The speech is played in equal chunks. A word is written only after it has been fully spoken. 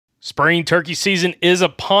Spring turkey season is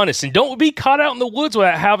upon us, and don't be caught out in the woods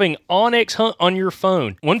without having onX Hunt on your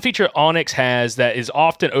phone. One feature onX has that is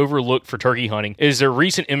often overlooked for turkey hunting is their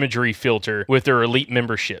recent imagery filter with their elite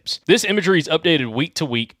memberships. This imagery is updated week to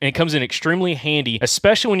week, and it comes in extremely handy,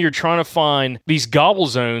 especially when you're trying to find these gobble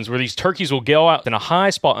zones where these turkeys will go out in a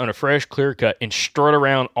high spot on a fresh clear cut and strut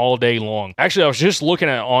around all day long. Actually, I was just looking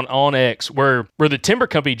at on onX where the timber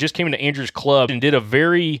company just came into Andrew's club and did a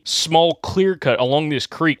very small clear cut along this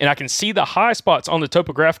creek, and I can see the high spots on the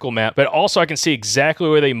topographical map, but also I can see exactly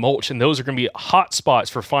where they mulch, and those are going to be hot spots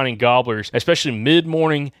for finding gobblers, especially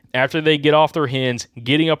mid-morning after they get off their hens,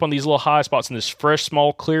 getting up on these little high spots in this fresh,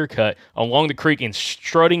 small clear cut along the creek and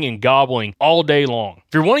strutting and gobbling all day long.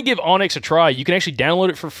 If you want to give onX a try, you can actually download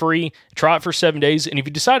it for free, try it for 7 days, and if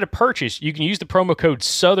you decide to purchase, you can use the promo code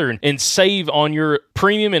SOUTHERN and save on your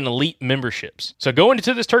premium and elite memberships. So go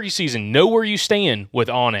into this turkey season, know where you stand with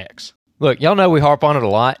onX. Look, y'all know we harp on it a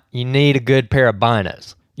lot. You need a good pair of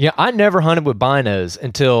binos. Yeah, I never hunted with binos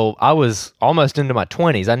until I was almost into my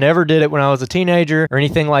 20s. I never did it when I was a teenager or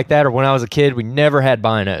anything like that, or when I was a kid. We never had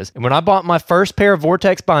binos. And when I bought my first pair of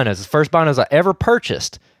Vortex binos, the first binos I ever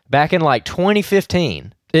purchased back in like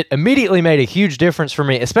 2015, it immediately made a huge difference for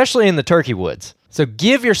me, especially in the turkey woods. So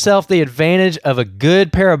give yourself the advantage of a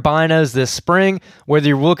good pair of binos this spring, whether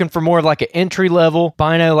you're looking for more of like an entry-level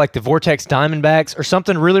bino like the Vortex Diamondbacks or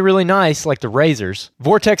something really, really nice like the Razors.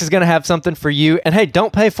 Vortex is going to have something for you. And hey,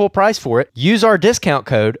 don't pay full price for it. Use our discount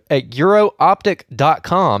code at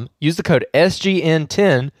eurooptic.com. Use the code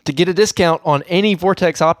SGN10 to get a discount on any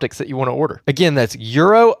Vortex optics that you want to order. Again, that's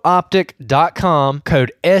eurooptic.com,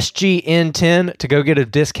 code SGN10 to go get a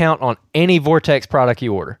discount on any Vortex product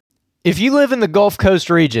you order. If you live in the Gulf Coast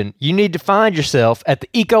region, you need to find yourself at the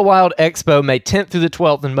Eco Wild Expo May 10th through the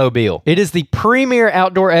 12th in Mobile. It is the premier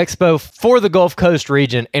outdoor expo for the Gulf Coast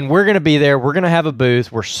region, and we're going to be there. We're going to have a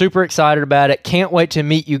booth. We're super excited about it. Can't wait to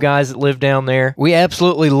meet you guys that live down there. We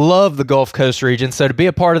absolutely love the Gulf Coast region, so to be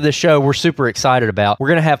a part of this show, we're super excited about. We're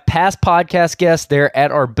going to have past podcast guests there at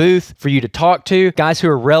our booth for you to talk to, guys who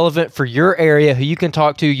are relevant for your area, who you can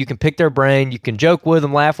talk to. You can pick their brain. You can joke with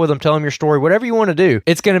them, laugh with them, tell them your story, whatever you want to do.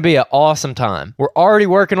 It's going to be an awesome time. We're already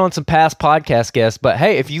working on some past podcast guests, but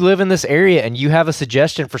hey, if you live in this area and you have a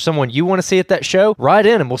suggestion for someone you want to see at that show, write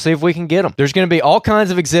in and we'll see if we can get them. There's going to be all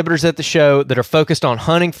kinds of exhibitors at the show that are focused on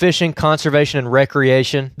hunting, fishing, conservation, and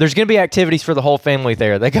recreation. There's going to be activities for the whole family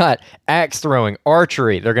there. They got axe throwing,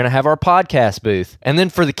 archery. They're going to have our podcast booth. And then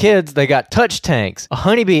for the kids, they got touch tanks, a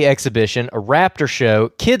honeybee exhibition, a raptor show,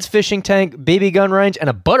 kids fishing tank, BB gun range, and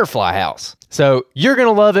a butterfly house. So you're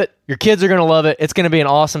going to love it. Your kids are going to love it. It's going to be an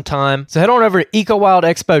awesome time. So head on over to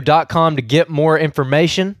ecowildexpo.com to get more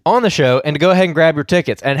information on the show and to go ahead and grab your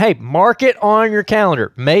tickets. And hey, mark it on your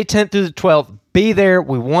calendar. May 10th through the 12th. Be there.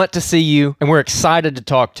 We want to see you, and we're excited to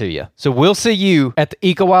talk to you. So we'll see you at the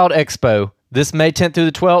Eco Wild Expo this May 10th through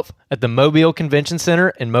the 12th at the Mobile Convention Center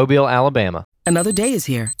in Mobile, Alabama. Another day is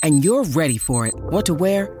here, and you're ready for it. What to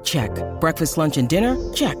wear? Check. Breakfast, lunch, and dinner?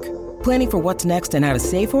 Check. Planning for what's next and how to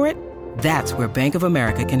save for it? That's where Bank of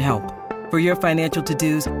America can help. For your financial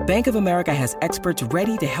to-dos, Bank of America has experts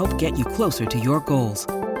ready to help get you closer to your goals.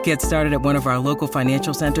 Get started at one of our local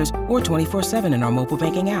financial centers or 24/7 in our mobile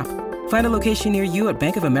banking app. Find a location near you at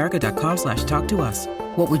bankofamerica.com/talktous.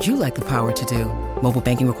 What would you like the power to do? Mobile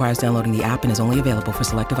banking requires downloading the app and is only available for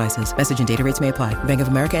select devices. Message and data rates may apply. Bank of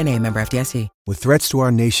America N.A., member FDIC. With threats to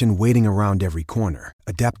our nation waiting around every corner,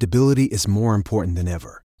 adaptability is more important than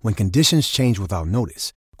ever. When conditions change without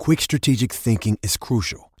notice, quick strategic thinking is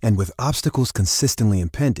crucial, and with obstacles consistently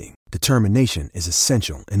impending, determination is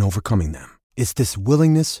essential in overcoming them. It's this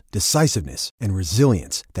willingness, decisiveness, and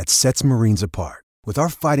resilience that sets Marines apart. With our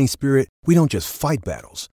fighting spirit, we don't just fight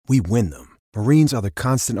battles, we win them. Marines are the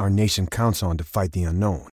constant our nation counts on to fight the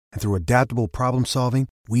unknown, and through adaptable problem solving,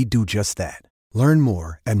 we do just that. Learn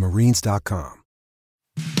more at marines.com.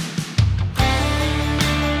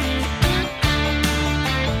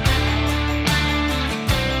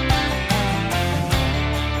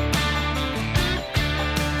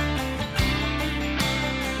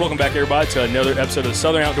 Welcome back, everybody, to another episode of the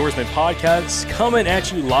Southern Outdoorsman Podcast, coming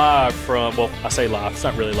at you live from, well, I say live, it's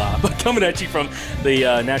not really live, but coming at you from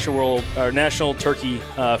the National Turkey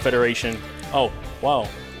Federation. Oh, wow.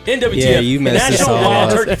 NWTF, yeah, you messed National us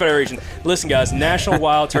Wild up. Turkey Federation. Listen, guys, National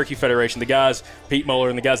Wild Turkey Federation. The guys, Pete Moeller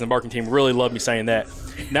and the guys in the marketing team really love me saying that.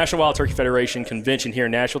 National Wild Turkey Federation convention here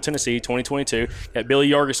in Nashville, Tennessee, 2022. Got Billy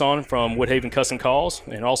Yargus on from Woodhaven Custom Calls,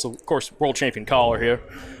 and also, of course, world champion caller here.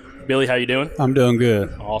 Billy, how you doing? I'm doing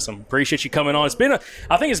good. Awesome. Appreciate you coming on.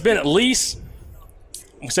 I think it's been at least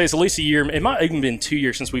say it's at least a year. It might have even been 2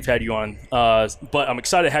 years since we've had you on. But I'm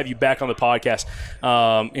excited to have you back on the podcast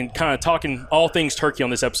and kind of talking all things turkey on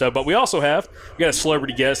this episode. But we got a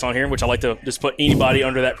celebrity guest on here, which I like to just put anybody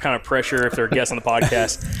under that kind of pressure if they're a guest on the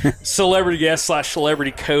podcast. Celebrity guest /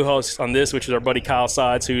 celebrity co-host on this, which is our buddy Kyle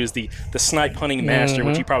Sides, who is the snipe hunting master,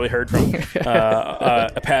 which you probably heard from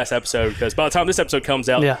a past episode, because by the time this episode comes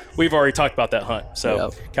out, we've already talked about that hunt.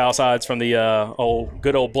 So Kyle Sides from the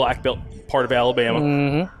good old black belt part of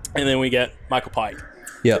Alabama. And then we get Michael Pike.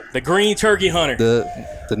 Yep. The green turkey hunter.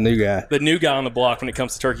 The new guy. The new guy on the block when it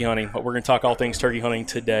comes to turkey hunting. But we're going to talk all things turkey hunting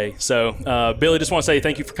today. So, Billy, just want to say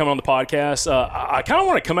thank you for coming on the podcast. I kind of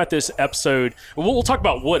want to come at this episode. We'll talk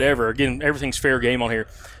about whatever. Again, everything's fair game on here.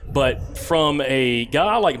 But from a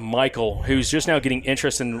guy like Michael, who's just now getting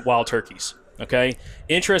interested in wild turkeys. Okay,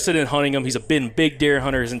 interested in hunting them. He's been a big deer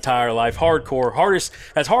hunter his entire life.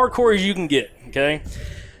 Hardcore as you can get. Okay,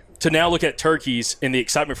 to now look at turkeys and the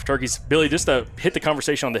excitement for turkeys. Billy, just to hit the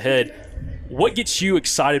conversation on the head, what gets you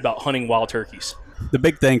excited about hunting wild turkeys? The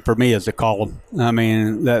big thing for me is to call them. I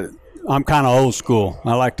mean, that I'm kind of old school.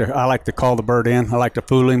 I like to call the bird in. I like to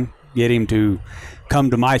fool him, get him to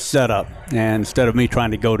come to my setup, and instead of me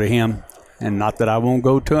trying to go to him. And not that I won't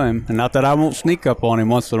go to him, and not that I won't sneak up on him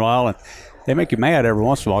once in a while. And they make you mad every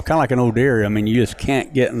once in a while, kind of like an old deer. I mean, you just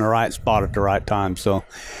can't get in the right spot at the right time. So,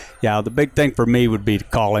 yeah, the big thing for me would be to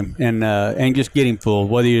call him and just get him fooled.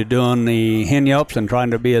 Whether you're doing the hen yelps and trying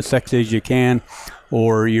to be as sexy as you can,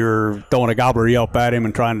 or you're throwing a gobbler yelp at him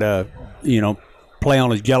and trying to, play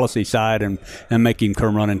on his jealousy side and make him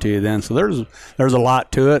come running to you then. So there's a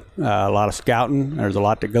lot to it, a lot of scouting. There's a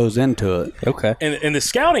lot that goes into it. Okay. And the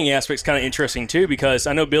scouting aspect's kind of interesting too, because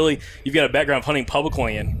I know, Billy, you've got a background of hunting public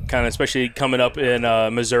land, kind of especially coming up in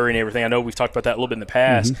Missouri and everything. I know we've talked about that a little bit in the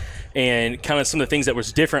past, and kind of some of the things that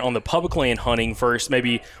was different on the public land hunting first,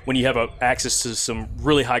 maybe when you have access to some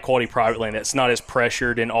really high quality private land that's not as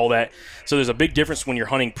pressured and all that. So there's a big difference when you're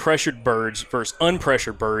hunting pressured birds versus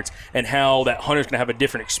unpressured birds, and how that hunter's going to have a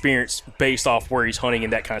different experience based off where he's hunting in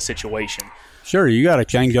that kind of situation. Sure, you got to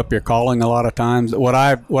change up your calling a lot of times. What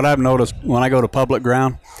I've noticed when I go to public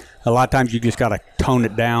ground, a lot of times you just got to tone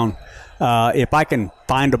it down. If I can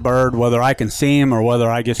find a bird, whether I can see him or whether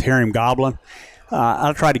I just hear him gobbling,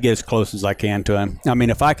 I'll try to get as close as I can to him. I mean,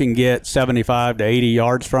 if I can get 75 to 80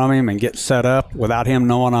 yards from him and get set up without him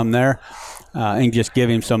knowing I'm there, and just give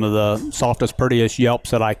him some of the softest, prettiest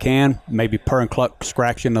yelps that I can, maybe purr and cluck,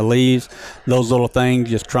 scratching the leaves, those little things,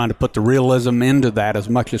 just trying to put the realism into that as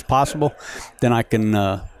much as possible, then I can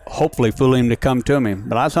hopefully fool him to come to me.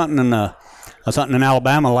 But I was hunting in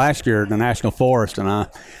Alabama last year in the National Forest, and I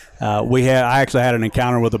actually had an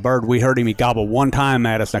encounter with a bird. We heard him, he gobbled one time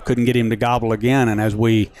at us, and I couldn't get him to gobble again, and as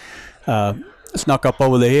we snuck up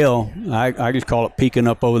over the hill, I just call it peeking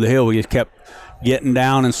up over the hill. We just kept getting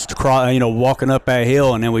down and walking up that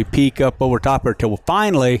hill, and then we peek up over top of it till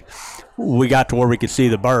finally we got to where we could see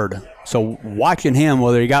the bird. So watching him,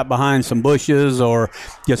 whether he got behind some bushes or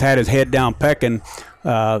just had his head down pecking,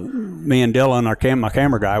 me and Dylan, my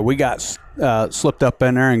camera guy, we got slipped up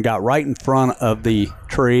in there and got right in front of the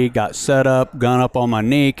tree, got set up, gun up on my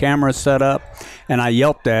knee, camera set up, and I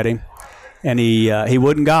yelped at him. And he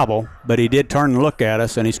wouldn't gobble, but he did turn and look at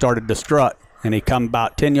us, and he started to strut. And he come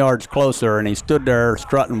about 10 yards closer, and he stood there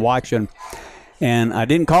strutting, watching. And I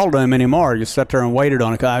didn't call to him anymore. I just sat there and waited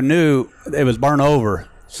on it, because I knew it was burnt over.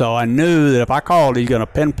 So I knew that if I called, he's going to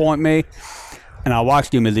pinpoint me. And I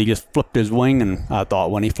watched him as he just flipped his wing, and I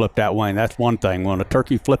thought when he flipped that wing, that's one thing. When a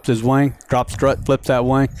turkey flips his wing, drops strut, flips that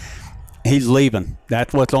wing, he's leaving.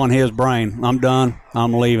 That's what's on his brain. I'm done.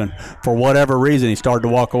 I'm leaving. For whatever reason, he started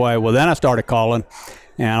to walk away. Well, then I started calling.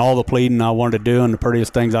 And all the pleading I wanted to do and the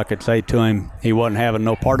prettiest things I could say to him, he wasn't having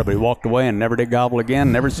no part of it. He walked away and never did gobble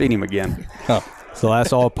again, never seen him again. So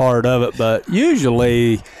that's all part of it. But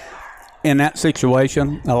usually in that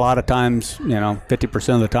situation, a lot of times,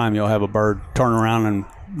 50% of the time you'll have a bird turn around and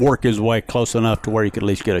work his way close enough to where you could at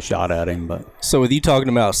least get a shot at him. But so with you talking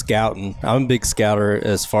about scouting, I'm a big scouter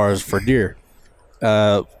as far as for deer.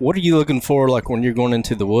 What are you looking for, like when you're going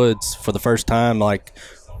into the woods for the first time? Like,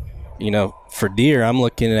 for deer, I'm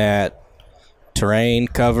looking at terrain,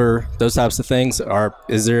 cover, those types of things.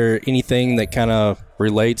 Is there anything that kind of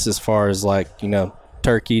relates as far as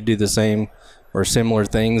turkey do the same or similar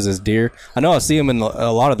things as deer? I know I see them in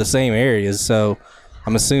a lot of the same areas, so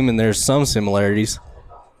I'm assuming there's some similarities.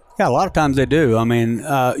 Yeah, a lot of times they do. I mean,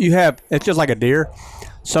 it's just like a deer.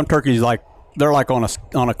 Some turkeys, they're like on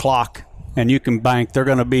a clock, and you can bank. They're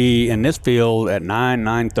going to be in this field at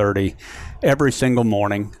 9:30 every single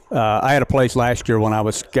morning. I had a place last year when I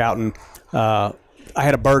was scouting I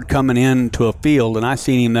had a bird coming into a field, and I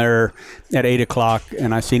seen him there at 8 o'clock,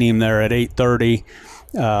 and I seen him there at 8:30.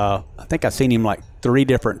 I think I seen him like 3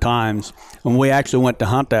 different times. When we actually went to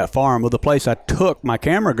hunt that farm, well, the place I took my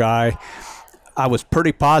camera guy, I was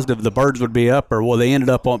pretty positive the birds would be up, or well, they ended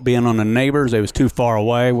up being on the neighbors. They was too far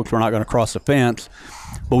away, which we're not going to cross the fence.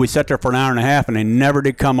 But we sat there for an hour and a half, and they never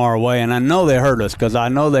did come our way. And I know they heard us because I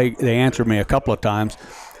know they answered me a couple of times.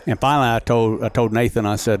 And finally, I told Nathan,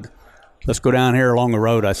 I said, let's go down here along the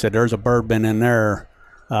road. I said, there's a bird been in there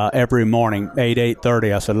every morning,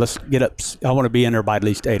 8:30. I said, let's get up. I want to be in there by at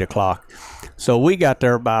least 8 o'clock. So we got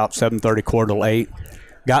there about 7:30, quarter to 8.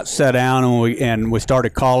 Got set down, and we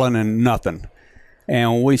started calling, and nothing.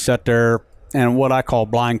 And we sat there, and what I call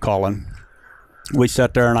blind calling. We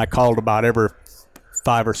sat there, and I called about every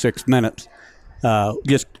 5 or 6 minutes,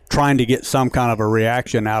 just trying to get some kind of a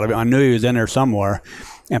reaction out of it. I knew he was in there somewhere.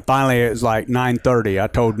 And finally, it was like 9:30. I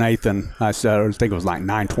told Nathan, I said, I think it was like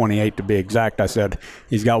 9:28 to be exact. I said,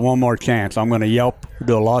 he's got one more chance. I'm going to yelp,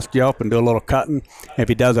 do a lost yelp, and do a little cutting. If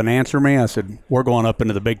he doesn't answer me, I said, we're going up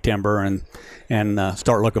into the big timber and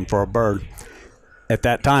start looking for a bird. At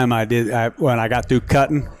that time, when I got through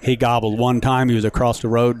cutting, he gobbled one time. He was across the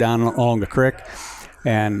road down along the creek.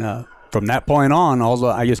 And from that point on,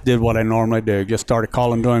 I just did what I normally do. Just started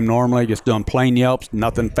calling to him normally, just doing plain yelps,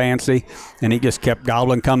 nothing fancy. And he just kept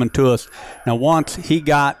gobbling, coming to us. Now, once he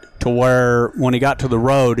got to when he got to the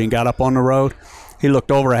road and got up on the road, he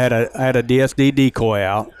looked over. I had a DSD decoy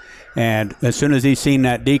out. And as soon as he seen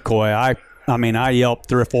that decoy, I yelped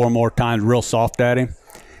 3 or 4 more times real soft at him.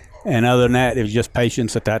 And other than that, it was just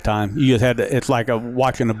patience at that time. You just had to, it's like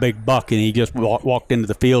watching a big buck, and he just walked into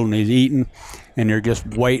the field and he's eating, and you're just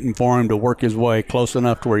waiting for him to work his way close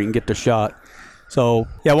enough to where you can get the shot. So,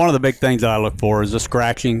 yeah, one of the big things that I look for is the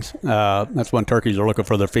scratchings. That's when turkeys are looking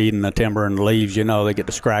for their feed in the timber and the leaves. They get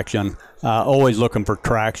the scratching. Always looking for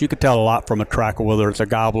tracks. You can tell a lot from a track, whether it's a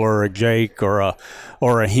gobbler or a jake or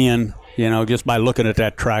a hen. Just by looking at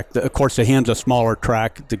that track. Of course, the hen's a smaller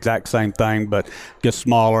track. It's the exact same thing, but just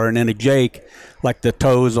smaller. And then a jake, like the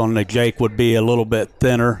toes on the jake would be a little bit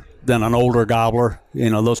thinner than an older gobbler.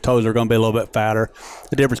 Those toes are going to be a little bit fatter.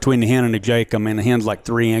 The difference between the hen and the jake, the hen's like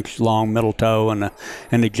 3 inches long middle toe, and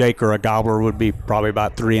the jake or a gobbler would be probably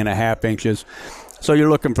about 3.5 inches. So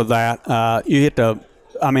you're looking for that. You hit the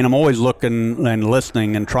I'm always looking and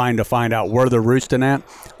listening and trying to find out where they're roosting at.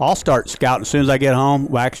 I'll start scouting as soon as I get home.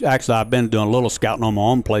 Well, actually, I've been doing a little scouting on my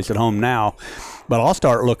own place at home now, but I'll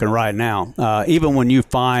start looking right now. Even when you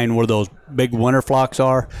find where those big winter flocks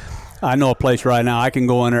are, I know a place right now I can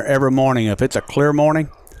go in there every morning. If it's a clear morning,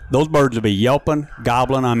 those birds will be yelping,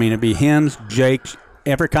 gobbling. It'd be hens, jakes,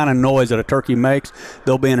 every kind of noise that a turkey makes.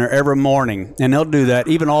 They'll be in there every morning, and they'll do that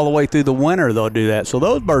even all the way through the winter. They'll do that. So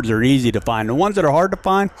those birds are easy to find. The ones that are hard to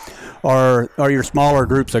find are your smaller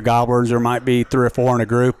groups of gobblers. There might be 3 or 4 in a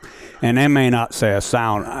group, and they may not say a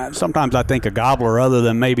sound. Sometimes I think a gobbler, other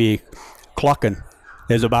than maybe clucking,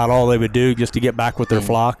 is about all they would do just to get back with their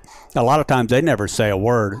flock. A lot of times they never say a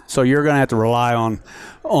word. So you're going to have to rely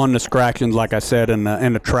on the scratchings, like I said, and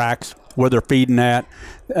the tracks, where they're feeding at.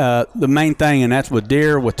 The main thing, and that's with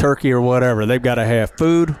deer, with turkey, or whatever, they've got to have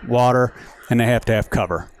food, water, and they have to have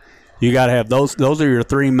cover. You got to have those. Those are your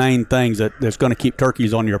 3 main things that's going to keep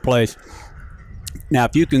turkeys on your place. Now,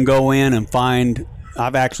 if you can go in and find,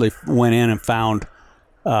 I've actually went in and found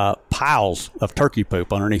piles of turkey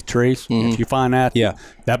poop underneath trees. If you find that,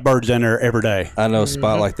 that bird's in there every day. I know a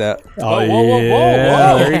spot like that. Whoa.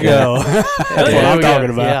 There you go. That's what I'm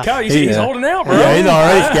talking about. Yeah. Kyle, he's holding out, bro. Yeah, he's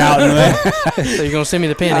already scouting, man. So you're gonna send me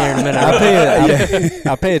the pin here in a minute.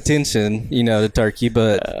 I pay attention, to turkey,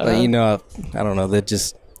 but I don't know. That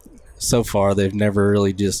just so far they've never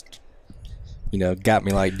really just, got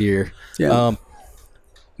me like deer. Yeah.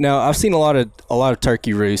 Now I've seen a lot of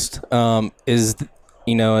turkey roost. Most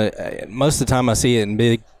of the time I see it in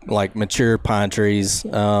big, like, mature pine trees.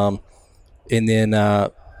 And then, I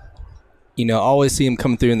always see them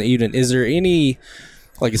coming through in the evening. Is there any,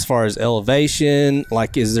 like, as far as elevation,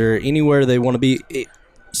 like, is there anywhere they want to be,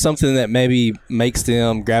 something that maybe makes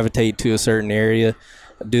them gravitate to a certain area?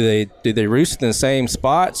 Do they roost in the same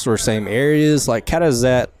spots or same areas? Like, how does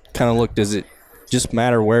that kind of look? Does it just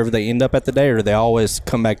matter wherever they end up at the day, or do they always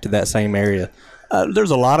come back to that same area?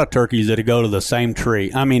 There's a lot of turkeys that go to the same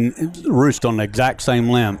tree. Roost on the exact same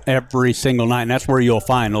limb every single night, and that's where you'll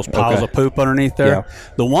find those piles of poop underneath there. Yeah.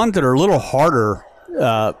 The ones that are a little harder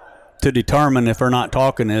to determine if they're not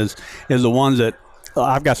talking is the ones that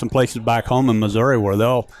I've got some places back home in Missouri where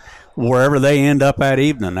wherever they end up at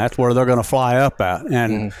evening, that's where they're going to fly up at.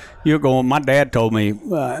 And my dad told me,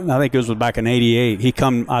 I think it was back in '88,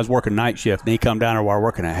 I was working night shift, and he come down there while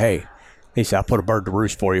working at hay. He said, "I put a bird to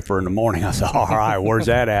roost for you for in the morning." I said, "All right, where's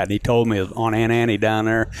that at?" And he told me it was on Aunt Annie down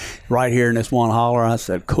there, right here in this one holler. I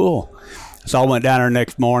said, "Cool." So I went down there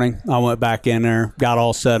next morning. I went back in there, got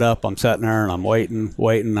all set up. I'm sitting there and I'm waiting.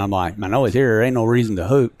 I'm like, I know he's here. There ain't no reason to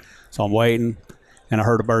hoot. So I'm waiting, and I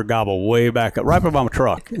heard a bird gobble way back up, right by my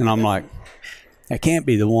truck. And I'm like, that can't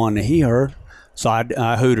be the one that he heard. So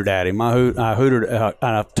I hooted at him. I hooted.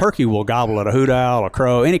 A turkey will gobble at a hoot owl, a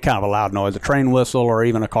crow, any kind of a loud noise, a train whistle, or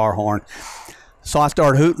even a car horn. So I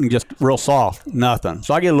started hooting just real soft, nothing.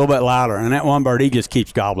 So I get a little bit louder, and that one bird, he just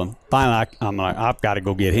keeps gobbling. Finally, I'm like, I've got to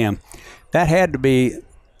go get him. That had to be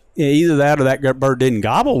either that or that bird didn't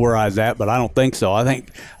gobble where I was at, but I don't think so. I think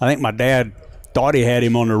my dad thought he had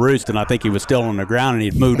him on the roost, and I think he was still on the ground, and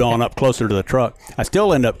he'd moved on up closer to the truck. I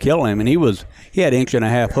still ended up killing him, and he had 1.5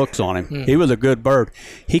 inch hooks on him. He was a good bird.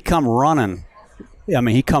 He come running. I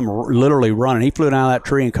mean, he come literally running. He flew down that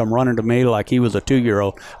tree and come running to me like he was a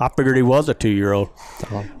 2-year-old. I figured he was a 2-year-old.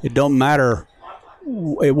 It don't matter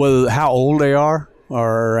whether how old they are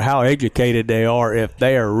or how educated they are. If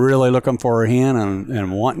they are really looking for a hen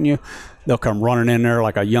and wanting you, they'll come running in there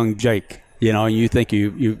like a young Jake. You know, and you think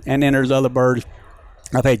you and then there's other birds.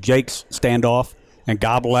 I've had Jakes stand off and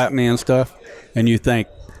gobble at me and stuff, and you think,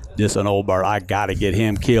 this an old bird, I got to get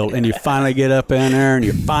him killed. And you finally get up in there, and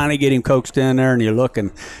you finally get him coaxed in there, and you look,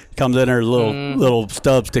 and comes in there, little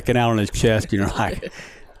stub sticking out on his chest. You're like,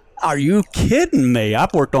 are you kidding me?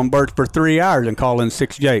 I've worked on birds for 3 hours and called in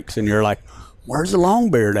 6 Jakes, and you're like, where's the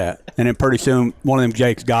longbeard at? And then pretty soon, one of them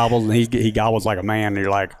Jakes gobbles, and he gobbles like a man, and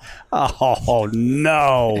you're like, oh,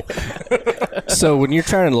 no. So when you're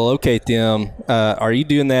trying to locate them, are you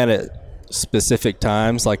doing that at specific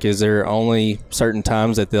times? Like, is there only certain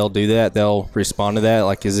times that they'll do that? They'll respond to that?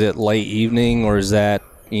 Like, is it late evening, or is that,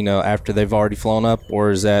 after they've already flown up,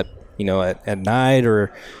 or is that, at night,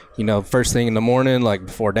 or, first thing in the morning, like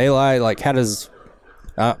before daylight? Like, how does...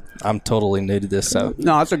 I'm totally new to this, so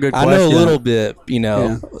no, that's a good question. I know a little bit,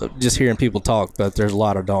 just hearing people talk, but there's a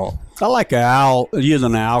lot of don't. I like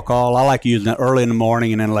using an owl call. I like using it early in the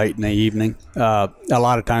morning and then late in the evening. A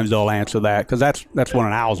lot of times they'll answer that because that's when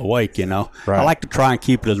an owl's awake, Right. I like to try and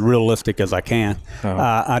keep it as realistic as I can.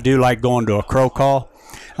 I do like going to a crow call.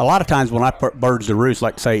 A lot of times when I put birds to roost,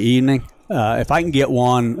 like say evening, if I can get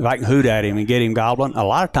one, if I can hoot at him and get him gobbling, a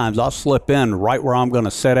lot of times I'll slip in right where I'm going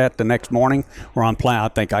to sit at the next morning where I'm playing. I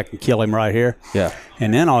think I can kill him right here. Yeah.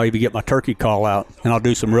 And then I'll even get my turkey call out, and I'll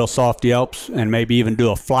do some real soft yelps and maybe even do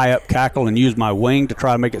a fly-up cackle and use my wing to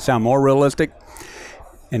try to make it sound more realistic.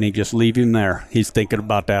 And he just leave him there. He's thinking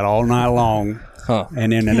about that all night long. Huh.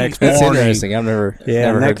 And then the next morning, that's interesting. I've never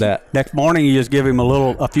heard that. Next morning, you just give him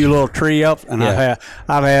a few little tree ups, and I've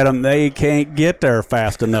had them. They can't get there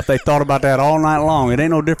fast enough. They thought about that all night long. It ain't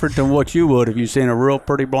no different than what you would if you seen a real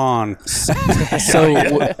pretty blonde.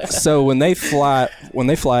 So when they fly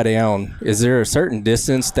down, is there a certain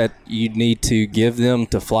distance that you need to give them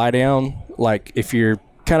to fly down? Like if you're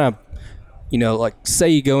kind of, like say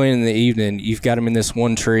you go in the evening, you've got them in this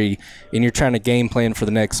one tree, and you're trying to game plan for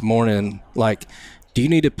the next morning. Like, do you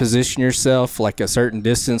need to position yourself like a certain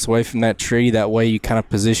distance away from that tree? That way you kind of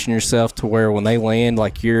position yourself to where when they land,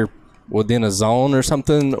 like you're within a zone or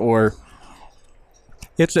something, or?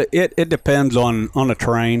 It depends on the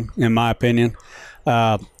terrain, in my opinion.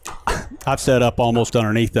 I've set up almost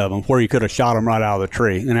underneath of them where you could have shot them right out of the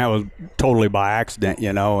tree, and that was totally by accident.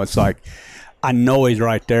 It's like, I know he's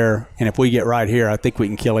right there, and if we get right here, I think we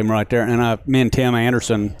can kill him right there. And me and Tim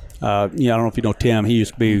Anderson, I don't know if you know Tim. He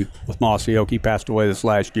used to be with Mossy Oak. He passed away this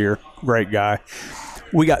last year. Great guy.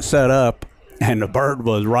 We got set up, and the bird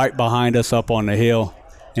was right behind us up on the hill.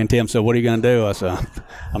 And Tim said, "What are you going to do?" I said,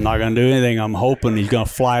 "I'm not going to do anything. I'm hoping he's going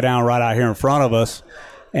to fly down right out here in front of us,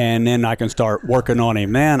 and then I can start working on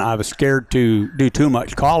him." Man, I was scared to do too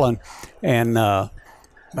much calling, and I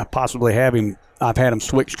possibly have him. I've had them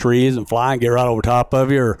switch trees and fly and get right over top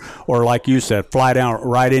of you, or like you said, fly down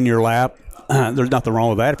right in your lap. There's nothing wrong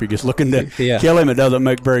with that if you're just looking to kill him. It doesn't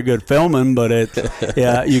make very good filming, but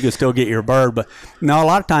you can still get your bird. But no, a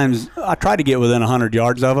lot of times I try to get within 100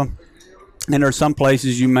 yards of them. And there's some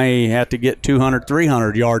places you may have to get 200,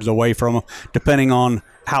 300 yards away from them, depending on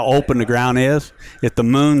how open the ground is. If the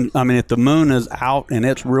moon is out and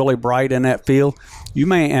it's really bright in that field,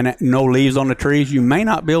 and no leaves on the trees, you may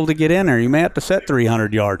not be able to get in there. You may have to set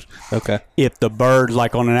 300 yards. Okay. If the birds,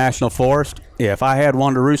 like on the national forest, if I had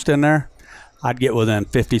one to roost in there, I'd get within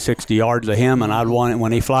 50, 60 yards of him, and I'd want it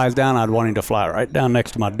when he flies down, I'd want him to fly right down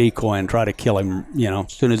next to my decoy and try to kill him,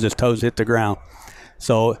 as soon as his toes hit the ground.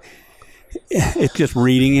 So it's just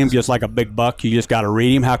reading him, just like a big buck. You just got to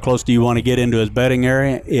read him. How close do you want to get into his bedding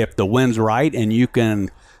area? If the wind's right and you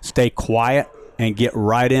can stay quiet and get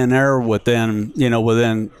right in there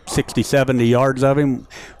within 60, 70 yards of him.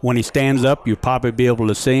 When he stands up, you'll probably be able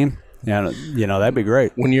to see him. And, that'd be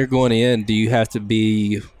great. When you're going in, do you have to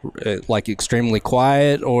be like extremely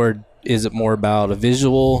quiet, or is it more about a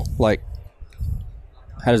visual? Like,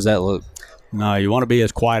 how does that look? No, you want to be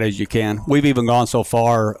as quiet as you can. We've even gone so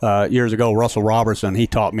far years ago. Russell Robertson, he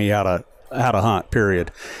taught me how to hunt. Period.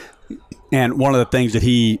 And one of the things that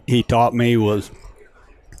he taught me was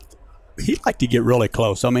he liked to get really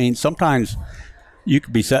close. I mean, sometimes you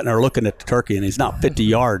could be sitting there looking at the turkey, and he's not 50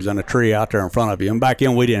 yards on a tree out there in front of you. And back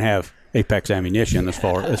then, we didn't have Apex ammunition as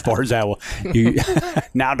far as that.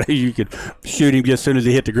 Nowadays, you could shoot him just as soon as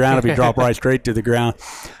he hit the ground if he dropped right straight to the ground.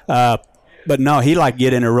 But no, he liked to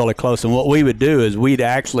get in there really close. And what we would do is we'd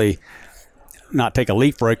actually not take a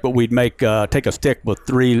leaf rake, but we'd take a stick with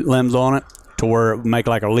 3 limbs on it to where it would make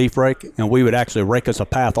like a leaf rake, and we would actually rake us a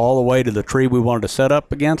path all the way to the tree we wanted to set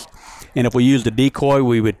up against. And if we used a decoy,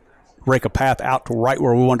 we would rake a path out to right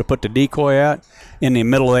where we wanted to put the decoy at in the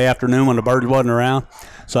middle of the afternoon when the birds wasn't around.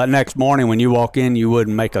 So that next morning when you walk in, you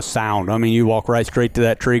wouldn't make a sound. I mean, you walk right straight to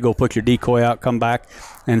that tree, go put your decoy out, come back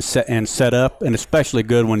and set up. And especially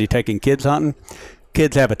good when you're taking kids hunting.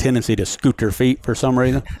 Kids have a tendency to scoot their feet for some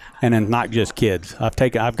reason, and then not just kids.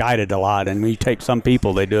 I've guided a lot, and when you take some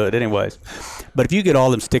people, they do it anyways. But if you get all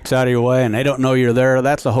them sticks out of your way and they don't know you're there,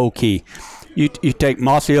 that's the whole key. You take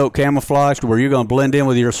mossy oak camouflage where you're going to blend in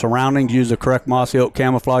with your surroundings. Use the correct mossy oak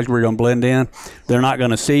camouflage where you're going to blend in. They're not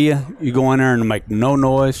going to see you. You go in there and make no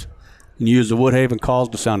noise, and use the Woodhaven calls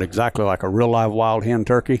to sound exactly like a real live wild hen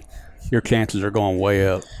turkey. Your chances are going way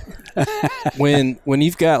up. When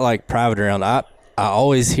you've got like private around, I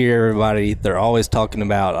always hear everybody, they're always talking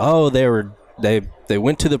about, oh, they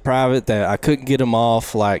went to the private, that I couldn't get them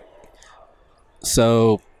off. Like,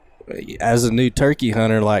 so as a new turkey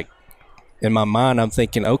hunter, like in my mind, I'm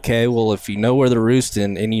thinking, okay, well, if you know where they're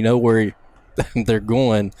roosting and you know where they're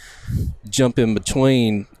going, jump in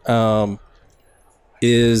between.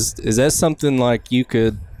 Is that something like you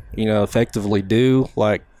could, effectively do?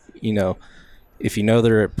 Like, if you know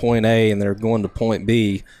they're at point A and they're going to point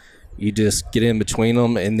B, you just get in between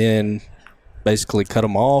them and then basically cut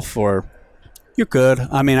them off? Or you could.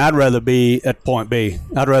 I mean, I'd rather be at point B.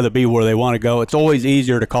 I'd rather be where they want to go. It's always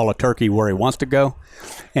easier to call a turkey where he wants to go.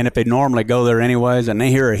 And if they normally go there anyways and they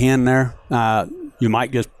hear a hen there, you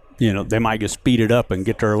might just, they might just speed it up and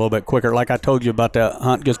get there a little bit quicker. Like I told you about that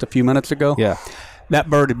hunt just a few minutes ago. Yeah. That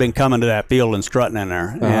bird had been coming to that field and strutting in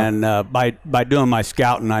there. Uh-huh. And by doing my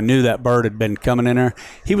scouting, I knew that bird had been coming in there.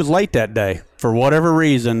 He was late that day. For whatever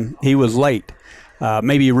reason, he was late.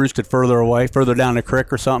 Maybe he roosted further away, further down the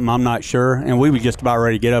creek or something. I'm not sure. And we were just about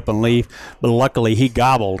ready to get up and leave. But luckily, he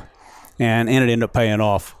gobbled, and it ended up paying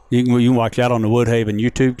off. You can watch that on the Woodhaven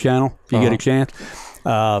YouTube channel if you get a chance.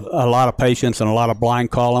 A lot of patience and a lot of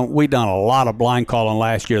blind calling. We done a lot of blind calling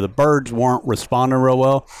last year. The birds weren't responding real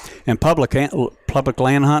well. And public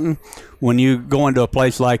land hunting, when you go into a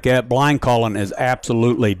place like that, blind calling is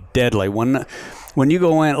absolutely deadly. When you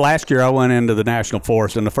go in, last year I went into the National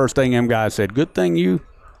Forest, and the first thing them guys said, good thing you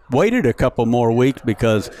waited a couple more weeks,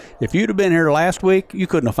 because if you'd have been here last week, you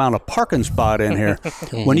couldn't have found a parking spot in here.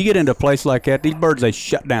 When you get into a place like that, these birds, they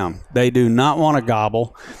shut down. They do not want to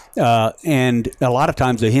gobble. And a lot of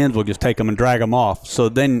times the hens will just take them and drag them off. So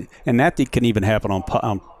then, and that can even happen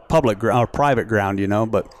on public ground or private ground,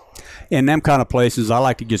 but in them kind of places, I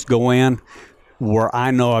like to just go in where I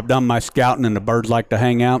know I've done my scouting and the birds like to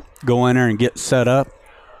hang out, go in there and get set up,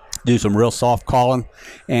 do some real soft calling.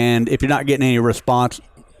 And if you're not getting any response,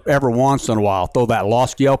 every once in a while, throw that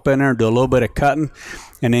lost yelp in there, do a little bit of cutting,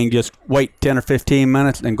 and then just wait 10 or 15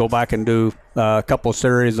 minutes and go back and do a couple of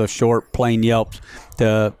series of short plain yelps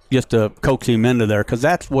to coax him into there, because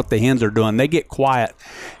that's what the hens are doing. They get quiet,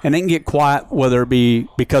 and they can get quiet whether it be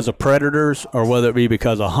because of predators or whether it be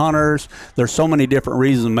because of hunters. There's so many different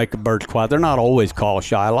reasons to make the birds quiet. They're not always call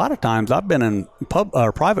shy. A lot of times I've been in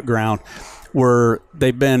private ground where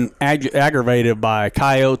they've been aggravated by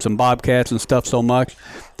coyotes and bobcats and stuff so much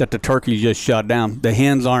that the turkeys just shut down. The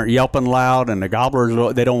hens aren't yelping loud, and the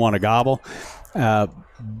gobblers, they don't want to gobble.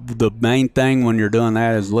 The main thing when you're doing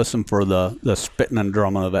that is listen for the spitting and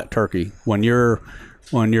drumming of that turkey. When you're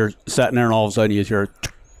sitting there and all of a sudden you hear,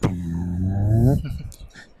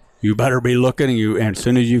 you better be looking, and as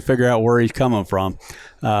soon as you figure out where he's coming from,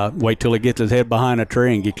 wait till he gets his head behind a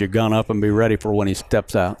tree and get your gun up and be ready for when he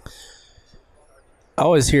steps out. I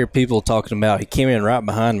always hear people talking about he came in right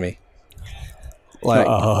behind me. Like,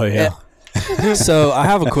 oh yeah. So I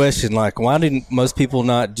have a question. Like, why didn't most people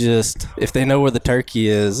not just, if they know where the turkey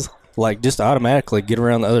is, like just automatically get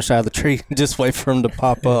around the other side of the tree and just wait for them to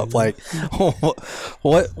pop up. Like,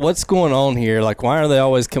 what's going on here? Like, why are they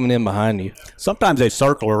always coming in behind you? Sometimes they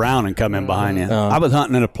circle around and come in behind you. I was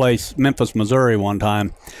hunting in a place, Memphis, Missouri, one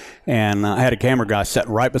time, and I had a camera guy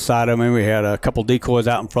sitting right beside me. We had a couple decoys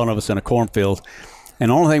out in front of us in a cornfield, and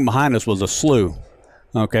the only thing behind us was a slough.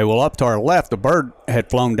 Okay, well, up to our left, the bird had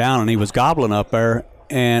flown down, and he was gobbling up there.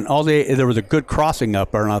 And there was a good crossing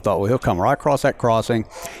up there, and I thought, well, he'll come right across that crossing,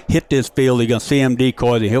 hit this field. He's going to see him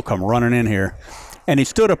decoys, and he'll come running in here. And he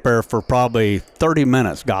stood up there for probably 30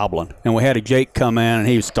 minutes gobbling. And we had a Jake come in, and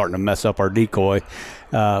he was starting to mess up our decoy.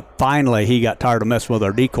 Finally, he got tired of messing with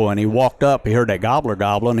our decoy, and he walked up. He heard that gobbler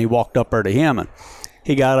gobbling. He walked up there to him, and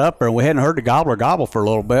he got up there, and we hadn't heard the gobbler gobble for a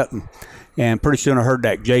little bit. And pretty soon I heard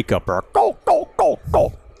that Jake up there, go, go, go,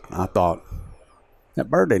 go. I thought, that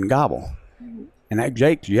bird didn't gobble. And that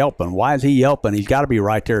Jake's yelping. Why is he yelping? He's got to be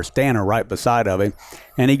right there, standing right beside of him.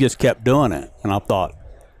 And he just kept doing it. And I thought,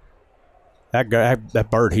 that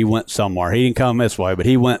bird, he went somewhere. He didn't come this way, but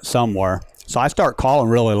he went somewhere. So I start calling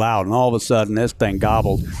really loud, and all of a sudden this thing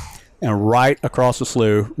gobbled. And right across the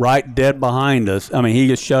slough, right dead behind us. I mean, he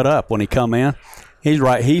just shut up when he come in. He's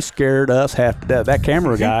right. He scared us half to death. That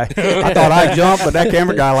camera guy, I thought I jumped, but that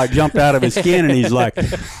camera guy like jumped out of his skin, and he's like,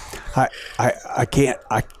 I can't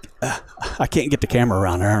get the camera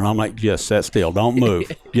around there. And I'm like, just sit still. Don't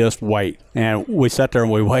move. Just wait. And we sat there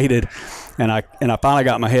and we waited. And I finally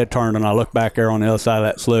got my head turned, and I looked back there on the other side of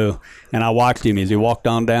that slough, and I watched him as he walked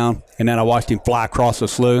on down. And then I watched him fly across the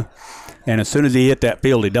slough. And as soon as he hit that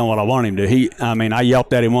field, he done what I wanted him to. I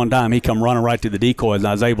yelped at him one time. He come running right to the decoys, and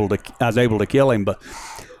I was able to kill him. But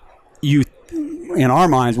in our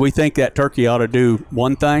minds, we think that turkey ought to do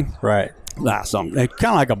one thing. Right. That's something. It's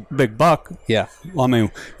kind of like a big buck. Yeah. I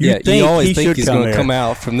mean, you always think he's going to come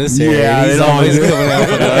out from this area. Yeah, he's always coming out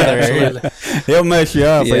from the other area. He'll mess you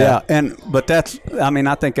up. Yeah. But that's.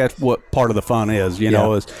 I think that's what part of the fun is. You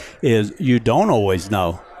know, is you don't always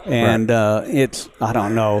know, and it's. I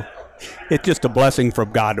don't know. It's just a blessing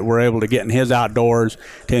from God that we're able to get in His outdoors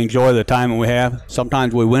to enjoy the time that we have.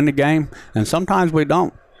 Sometimes we win the game, and sometimes we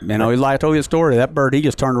don't. You know, like I told you a story. That bird, he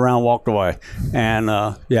just turned around and walked away. And,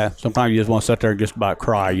 sometimes you just want to sit there and just about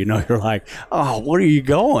cry. You know, you're like, oh, where are you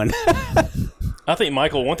going? I think,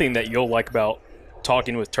 Michael, one thing that you'll like about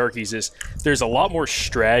talking with turkeys is there's a lot more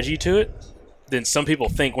strategy to it than some people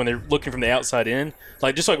think when they're looking from the outside in.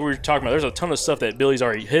 Like, just like we were talking about, there's a ton of stuff that Billy's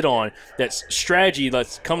already hit on that's strategy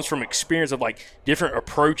that comes from experience of, like, different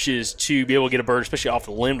approaches to be able to get a bird, especially off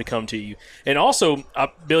the limb, to come to you. And also,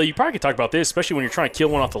 Billy, you probably could talk about this, especially when you're trying to kill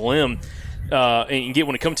one off the limb and get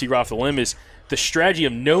one to come to you right off the limb, is the strategy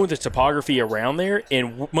of knowing the topography around there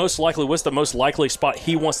and most likely what's the most likely spot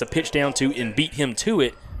he wants to pitch down to and beat him to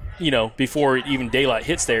it, you know, before even daylight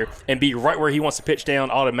hits there, and be right where he wants to pitch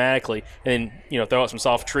down automatically, and, you know, throw out some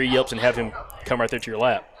soft tree yelps and have him come right there to your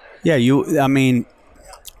lap. Yeah,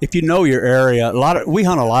 if you know your area, we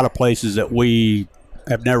hunt a lot of places that we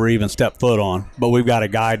have never even stepped foot on, but we've got a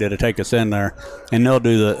guide that'll take us in there, and they'll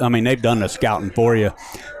do they've done the scouting for you.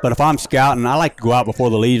 But if I'm scouting, I like to go out before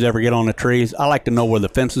the leaves ever get on the trees. I like to know where the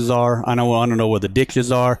fences are. I want to know where the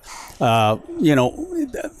ditches are. A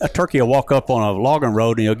turkey will walk up on a logging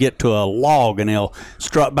road, and he'll get to a log, and he'll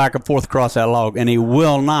strut back and forth across that log, and he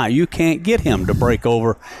will not. You can't get him to break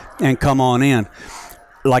over and come on in.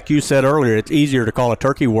 Like you said earlier, it's easier to call a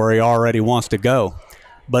turkey where he already wants to go.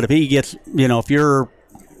 But if he gets, if you're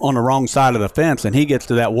on the wrong side of the fence and he gets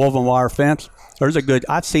to that woven wire fence,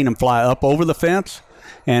 I've seen him fly up over the fence,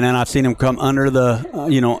 and then I've seen him come under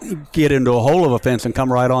get into a hole of a fence and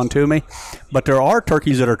come right on to me. But there are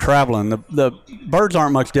turkeys that are traveling. The birds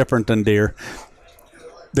aren't much different than deer.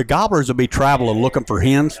 The gobblers will be traveling looking for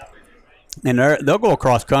hens, and they'll go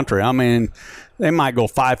across country. I mean, they might go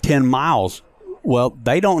 5-10 miles. Well,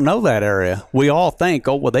 they don't know that area. We all think,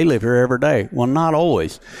 they live here every day. Well, not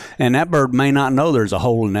always. And that bird may not know there's a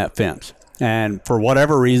hole in that fence. And for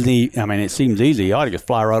whatever reason, it seems easy. You ought to just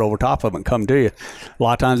fly right over top of it and come to you. A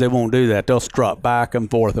lot of times they won't do that. They'll strut back and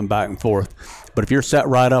forth and back and forth. But if you're set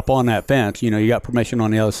right up on that fence, you got permission on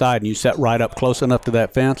the other side, and you set right up close enough to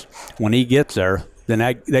that fence, when he gets there, then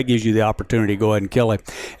that gives you the opportunity to go ahead and kill him.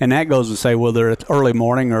 And that goes to say whether it's early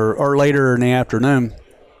morning or later in the afternoon,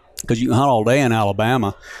 because you can hunt all day in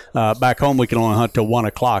Alabama. Back home, we can only hunt till 1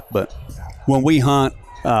 o'clock. But when we hunt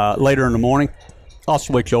later in the morning, I'll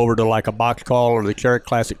switch over to like a box call or the Cherokee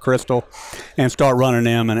Classic Crystal and start running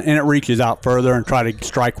them. And it reaches out further and try to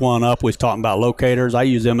strike one up. We was talking about locators. I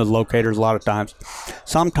use them as locators a lot of times.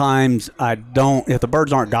 Sometimes I don't. If the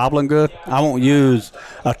birds aren't gobbling good, I won't use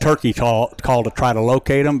a turkey call to try to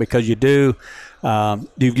locate them, because you do.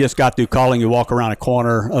 You've just got through calling, you walk around a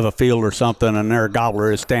corner of a field or something, and there a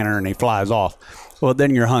gobbler is standing there and he flies off. Well,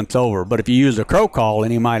 then your hunt's over. But if you use a crow call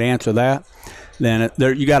and he might answer that, then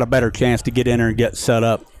you got a better chance to get in there and get set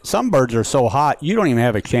up. Some birds are so hot, you don't even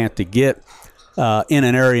have a chance to get in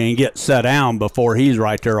an area and get set down before he's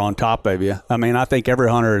right there on top of you. I mean, I think every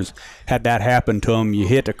hunter has had that happen to him. You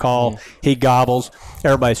hit the call, he gobbles,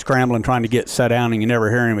 everybody's scrambling trying to get set down, and you never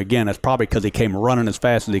hear him again. That's probably because he came running as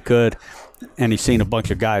fast as he could, and he's seen a bunch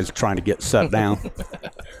of guys trying to get set down. I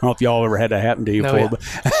don't know if y'all ever had that happen to you before. Yeah. But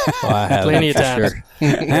Well, I have Plenty of for times. sure.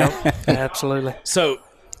 Yep, absolutely. So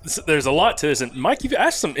there's a lot to this, and Mike, you've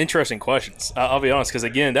asked some interesting questions. I'll be honest, because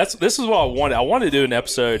again, this is what I wanted. I wanted to do an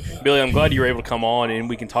episode. Billy, I'm glad you were able to come on, and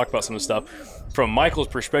we can talk about some of the stuff from Michael's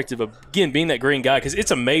perspective of, again, being that green guy, because it's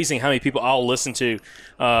amazing how many people I'll listen to,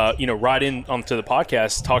 write in onto the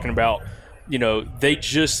podcast talking about, they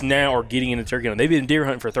just now are getting into turkey hunting. They've been deer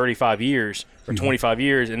hunting for 35 years or 25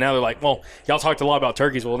 years, and now they're like, well, y'all talked a lot about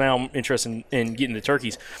turkeys. Well, now I'm interested in getting into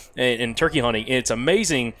turkeys and turkey hunting. And it's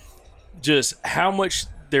amazing just how much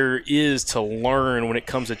there is to learn when it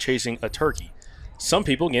comes to chasing a turkey. Some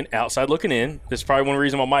people, again, outside looking in, this is probably one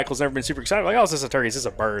reason why Michael's never been super excited. Like, oh, is this a turkey? Is this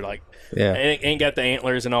a bird? Like, Yeah. it ain't got the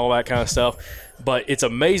antlers and all that kind of stuff. But it's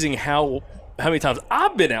amazing how many times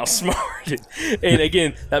I've been outsmarted. And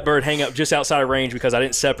again, that bird hang up just outside of range because I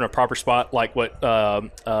didn't set up in a proper spot, like what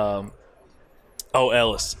Scott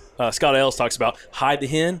Ellis talks about. Hide the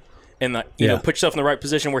hen. And put yourself in the right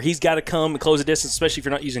position where he's got to come and close the distance, especially if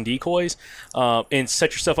you're not using decoys, and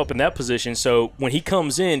set yourself up in that position. So when he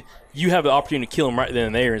comes in, you have the opportunity to kill him right then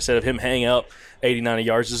and there instead of him hanging up 80, 90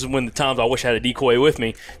 yards. This is when the times I wish I had a decoy with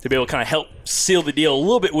me to be able to kind of help seal the deal a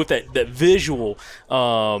little bit with that visual,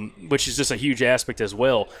 which is just a huge aspect as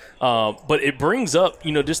well. But it brings up,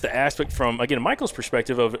 just the aspect from, again, Michael's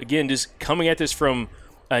perspective of, again, just coming at this from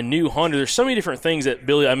a new hunter. There's so many different things that,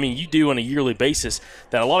 Billy, you do on a yearly basis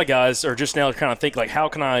that a lot of guys are just now kind of think, like, how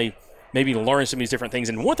can I maybe learn some of these different things?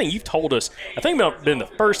 And one thing you've told us, I think about been the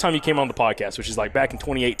first time you came on the podcast, which is like back in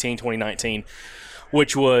 2018, 2019,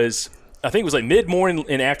 which was, I think it was like mid-morning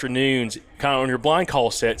and afternoons, kind of on your blind call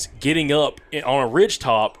sets, getting up on a ridge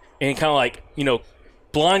top and kind of like,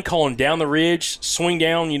 blind calling down the ridge, swing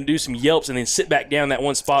down, do some yelps, and then sit back down that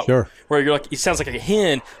one spot where you're like, it sounds like a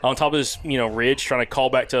hen on top of this, ridge trying to call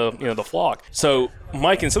back to, the flock. So,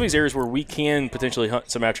 Mike, in some of these areas where we can potentially hunt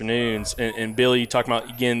some afternoons, and Billy, you talking about,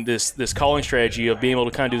 again, this calling strategy of being able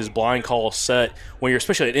to kind of do this blind call set when you're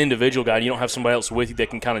especially an individual guy, and you don't have somebody else with you that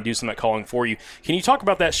can kind of do some of that calling for you. Can you talk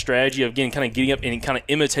about that strategy of, again, kind of getting up and kind of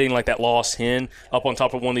imitating like that lost hen up on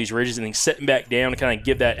top of one of these ridges and then sitting back down to kind of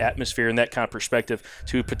give that atmosphere and that kind of perspective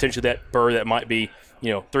to potentially that bird that might be,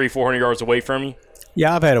 300-400 yards away from you?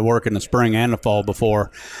 Yeah, I've had it work in the spring and the fall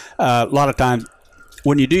before. A lot of times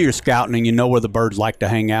when you do your scouting and you know where the birds like to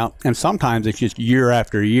hang out, and sometimes it's just year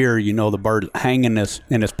after year, the birds hang in this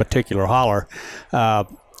particular holler.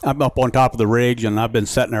 I'm up on top of the ridge, and I've been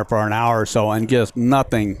sitting there for an hour or so, and just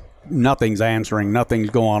nothing's answering, nothing's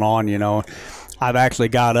going on, I've actually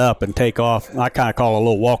got up and take off. I kind of call it a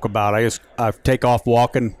little walkabout. I take off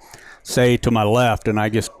walking, say, to my left, and I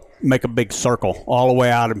just make a big circle all the way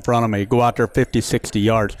out in front of me, go out there 50, 60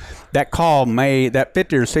 yards. That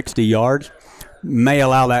 50 or 60 yards may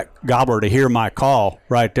allow that gobbler to hear my call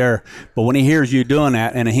right there. But when he hears you doing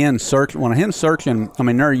that, and when a hen's searching,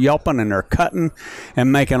 they're yelping and they're cutting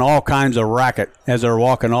and making all kinds of racket as they're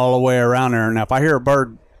walking all the way around there. And if I hear a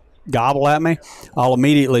bird gobble at me, I'll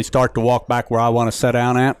immediately start to walk back where I want to sit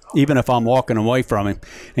down at, even if I'm walking away from him,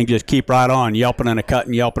 and just keep right on yelping and a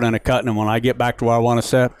cutting. And when I get back to where I want to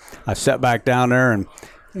sit, I sit back down there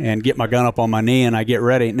and get my gun up on my knee and I get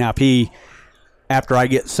ready. Now, after I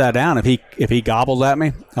get set down, if he gobbles at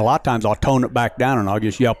me, a lot of times I'll tone it back down and I'll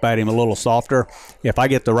just yelp at him a little softer. If I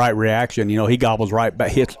get the right reaction, he gobbles right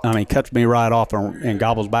back, cuts me right off and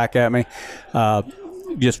gobbles back at me.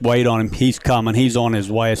 Just wait on him. He's coming. He's on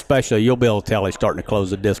his way. Especially, you'll be able to tell he's starting to close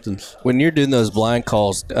the distance. When you're doing those blind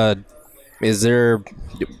calls, would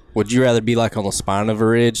you rather be like on the spine of a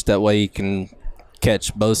ridge? That way you can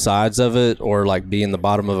catch both sides of it, or like be in the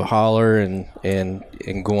bottom of a holler and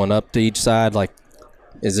going up to each side? Like,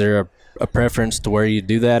 is there a preference to where you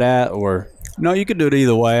do that at, or? No, you can do it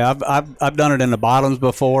either way. I've done it in the bottoms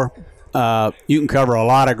before. You can cover a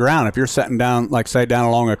lot of ground if you're sitting down, like say down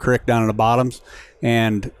along a creek down in the bottoms,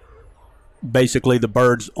 and basically the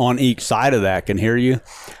birds on each side of that can hear you.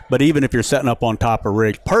 But even if you're setting up on top of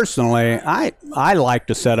ridge, personally, I like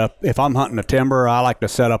to set up, if I'm hunting a timber, I like to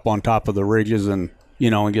set up on top of the ridges and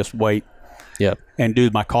just wait. Yep. And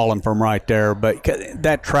do my calling from right there. But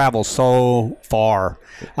that travels so far.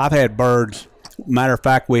 I've had birds Matter of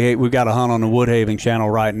fact, we got a hunt on the Woodhaven channel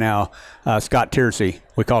right now. Scott Tiersey,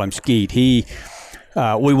 we call him Skeet.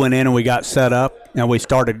 We went in and we got set up and we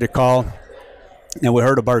started to call. And we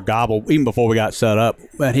heard a bird gobble even before we got set up.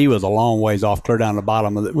 But he was a long ways off, clear down the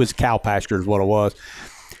bottom. It was cow pasture is what it was.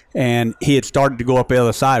 And he had started to go up the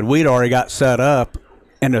other side. We'd already got set up,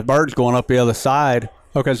 and the bird's going up the other side.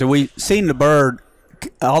 Okay, so we seen the bird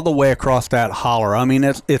all the way across that holler. I mean,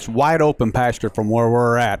 it's wide open pasture from where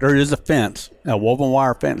we're at. There is a fence, a woven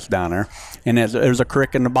wire fence down there, and there's a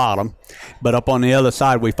creek in the bottom. But up on the other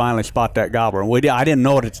side, we finally spot that gobbler. And I didn't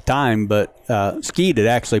know it at the time, but Skeet had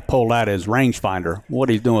actually pulled out his rangefinder. What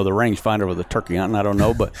he's doing with a rangefinder with a turkey hunting, I don't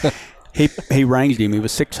know, but he ranged him. He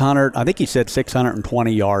was 600. I think he said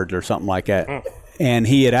 620 yards or something like that. And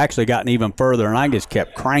he had actually gotten even further, and I just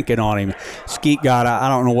kept cranking on him. Skeet got, I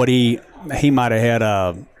don't know what he might have had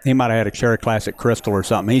a Cherry Classic Crystal or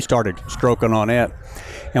something. He started stroking on it,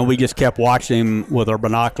 and we just kept watching him with our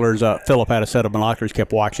binoculars. Philip had a set of binoculars,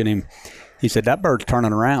 kept watching him. He said, that bird's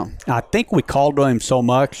turning around. I think we called to him so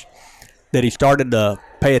much that he started to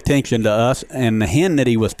pay attention to us, and the hen that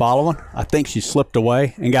he was following, I think she slipped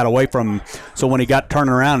away and got away from him. So when he got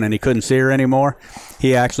turning around and he couldn't see her anymore,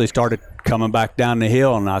 he actually started coming back down the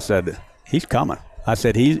hill, and I said, he's coming. I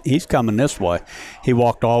said, he's coming this way. He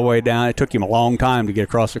walked all the way down. It took him a long time to get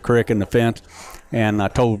across the creek and the fence. And I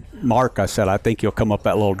told Mark, I said, I think he'll come up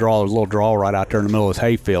that little draw. There's a little draw right out there in the middle of his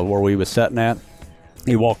hayfield where we was sitting at.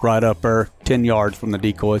 He walked right up there, 10 yards from the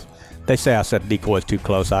decoys. They say I said decoys too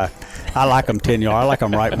close. I like them 10 yards. I like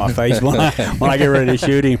them right in my face when I get ready to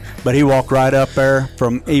shoot him. But he walked right up there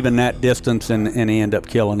from even that distance, and he ended up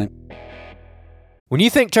killing him. When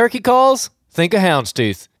you think turkey calls, think of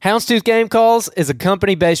Houndstooth. Houndstooth Game Calls is a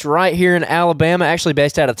company based right here in Alabama, actually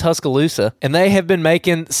based out of Tuscaloosa, and they have been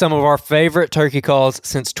making some of our favorite turkey calls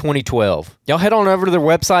since 2012. Y'all head on over to their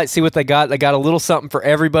website, see what they got. They got a little something for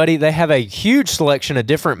everybody. They have a huge selection of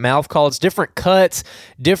different mouth calls, different cuts,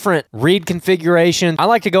 different reed configurations. I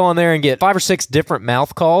like to go on there and get 5 or 6 different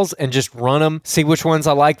mouth calls and just run them, see which ones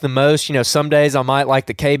I like the most. You know, some days I might like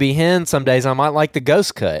the KB hen, some days I might like the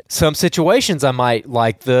ghost cut. Some situations I might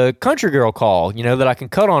like the country girl call, you know, that I can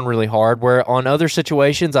cut on really hard, where on other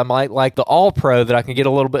situations I might like the all pro that I can get a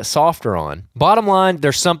little bit softer on. Bottom line,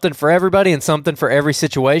 there's something for everybody and something for every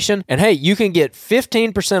situation. And hey, you can get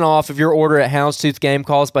 15% off of your order at Houndstooth Game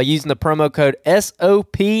Calls by using the promo code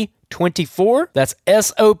SOP24. That's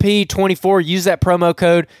SOP24. Use that promo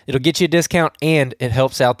code. It'll get you a discount and it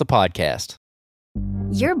helps out the podcast.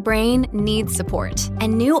 Your brain needs support,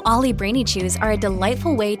 and new Ollie Brainy Chews are a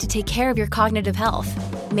delightful way to take care of your cognitive health.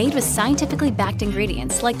 Made with scientifically backed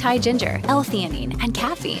ingredients like Thai ginger, L-theanine, and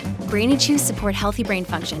caffeine, Brainy Chews support healthy brain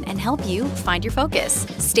function and help you find your focus,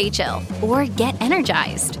 stay chill, or get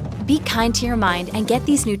energized. Be kind to your mind and get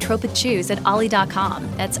these nootropic chews at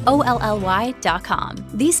ollie.com. That's OLLY.com.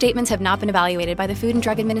 These statements have not been evaluated by the Food and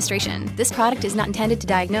Drug Administration. This product is not intended to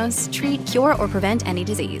diagnose, treat, cure, or prevent any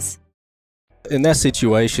disease. In that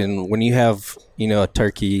situation, when you have, a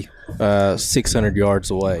turkey 600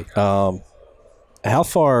 yards away, how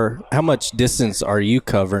much distance are you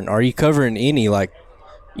covering? Are you covering any, I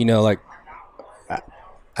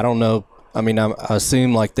don't know. I mean, I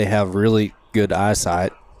assume they have really good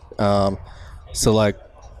eyesight. What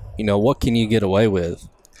can you get away with?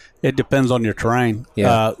 It depends on your terrain.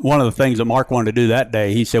 Yeah. One of the things that Mark wanted to do that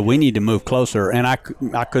day, he said, we need to move closer. And I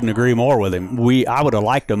couldn't agree more with him. I would have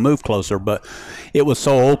liked to move closer, but it was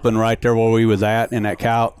so open right there where we was at in that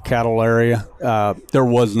cattle area. There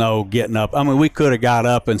was no getting up. I mean, we could have got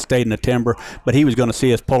up and stayed in the timber, but he was going to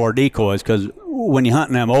see us pull our decoys, because when you hunt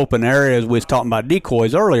in them open areas, we was talking about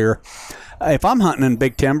decoys earlier. If I'm hunting in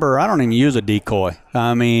big timber, I don't even use a decoy.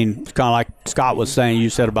 I mean, it's kind of like Scott was saying, you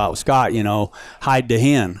said about Scott, hide the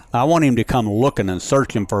hen. I want him to come looking and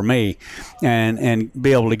searching for me and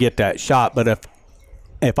be able to get that shot. But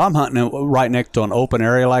if I'm hunting right next to an open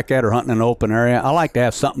area like that, or hunting in an open area, I like to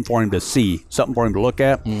have something for him to see, something for him to look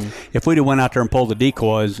at. If we'd have went out there and pulled the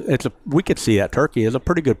decoys, we could see that turkey. It's a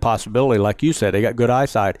pretty good possibility. Like you said, they got good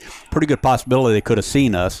eyesight. Pretty good possibility they could have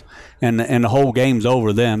seen us, and the whole game's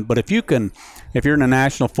over then. But if you're in the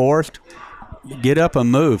national forest, get up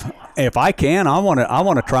and move. If I can, I want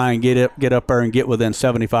to try and get up there and get within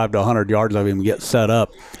 75 to 100 yards of him and get set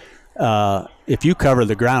up. If you cover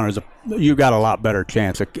the ground, you got a lot better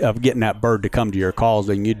chance of getting that bird to come to your calls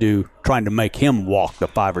than you do trying to make him walk the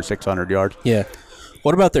 500 or 600 yards. Yeah.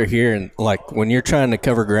 What about their hearing? When you're trying to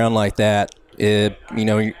cover ground like that, you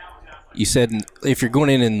said if you're going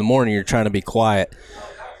in the morning, you're trying to be quiet.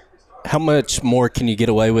 How much more can you get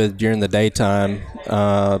away with during the daytime?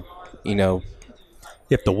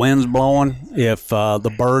 if the wind's blowing, if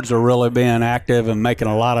the birds are really being active and making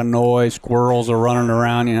a lot of noise, squirrels are running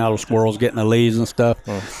around, the squirrels getting the leaves and stuff,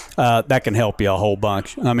 that can help you a whole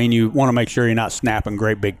bunch. I mean, you want to make sure you're not snapping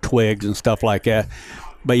great big twigs and stuff like that.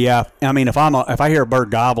 But yeah, I mean, if I hear a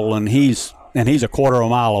bird gobble and he's a quarter of a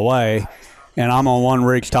mile away, and I'm on one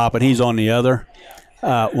ridge top and he's on the other,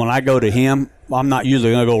 when I go to him, I'm not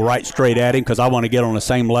usually going to go right straight at him because I want to get on the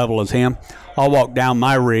same level as him. I'll walk down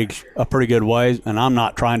my ridge a pretty good ways, and I'm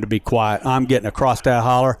not trying to be quiet. I'm getting across that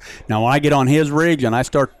holler. Now, when I get on his ridge and I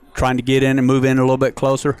start trying to get in and move in a little bit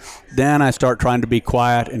closer, then I start trying to be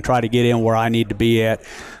quiet and try to get in where I need to be at.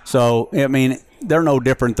 So, I mean, they're no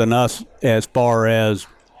different than us as far as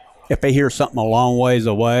if they hear something a long ways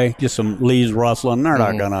away, just some leaves rustling, they're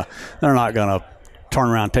not gonna turn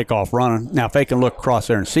around and take off running. Now, if they can look across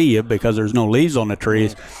there and see you because there's no leaves on the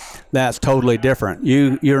trees, that's totally different.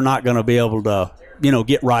 You're not going to be able to,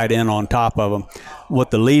 get right in on top of them.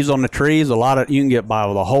 With the leaves on the trees, you can get by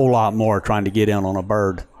with a whole lot more trying to get in on a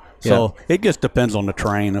bird. So it just depends on the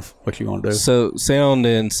terrain of what you're going to do. So sound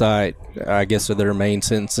and sight, I guess, are their main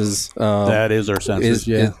senses. That is their senses,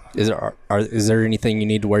 yeah. Is there anything you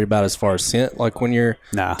need to worry about as far as scent, like when you're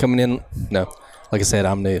coming in? No. Like I said,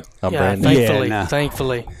 I'm new. I'm brand new.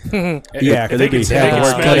 Thankfully. Yeah, because they can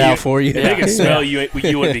work cut out for you. They can smell you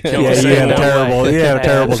wouldn't be killing you have a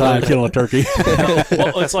terrible time killing a turkey.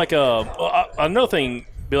 Well, it's like another thing,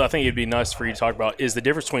 Bill, I think it'd be nice for you to talk about is the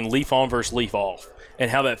difference between leaf on versus leaf off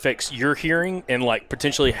and how that affects your hearing and like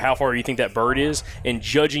potentially how far you think that bird is and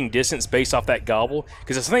judging distance based off that gobble.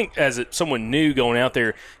 Because I think as someone new going out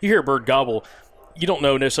there, you hear a bird gobble, you don't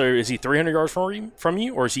know necessarily is he 300 yards from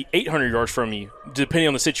you or is he 800 yards from you, depending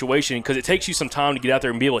on the situation, because it takes you some time to get out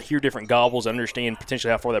there and be able to hear different gobbles, understand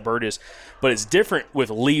potentially how far that bird is. But it's different with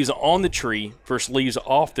leaves on the tree versus leaves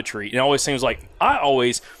off the tree. It always seems like I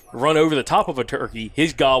always run over the top of a turkey,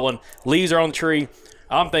 he's gobbling, leaves are on the tree,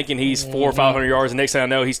 I'm thinking he's 400 or 500 yards, and next thing I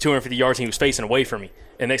know, he's 250 yards and he was facing away from me.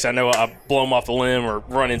 And next thing I know, I blow him off the limb or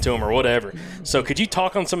run into him or whatever. So could you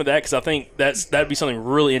talk on some of that? Because I think that'd be something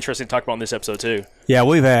really interesting to talk about in this episode too. Yeah,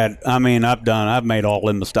 I've made all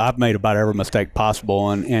the mistakes. I've made about every mistake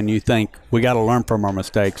possible, and you think we got to learn from our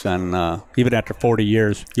mistakes. And even after 40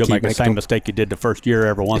 years, you'll make the same mistake you did the first year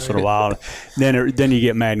every once in a while. Then you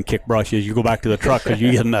get mad and kick brushes. You go back to the truck because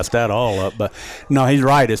you messed that all up. But no, he's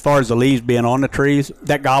right. As far as the leaves being on the trees,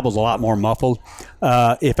 that gobble's a lot more muffled.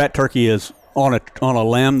 If that turkey is on a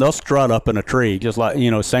limb, they'll strut up in a tree just like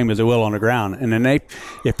same as they will on the ground. And then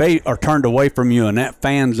if they are turned away from you and that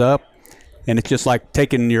fans up, and it's just like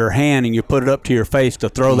taking your hand and you put it up to your face to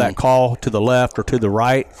throw that call to the left or to the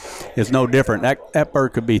right, it's no different. That bird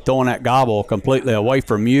could be throwing that gobble completely away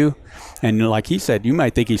from you, and like he said, you may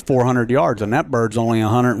think he's 400 yards and that bird's only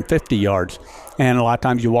 150 yards, and a lot of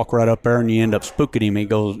times you walk right up there and you end up spooking him. He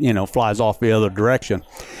goes flies off the other direction.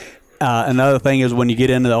 Another thing is when you get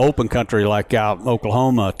into the open country like out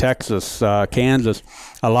Oklahoma, Texas, Kansas,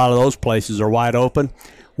 a lot of those places are wide open.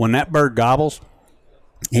 When that bird gobbles,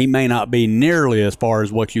 he may not be nearly as far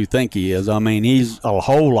as what you think he is. I mean, he's a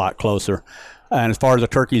whole lot closer. And as far as a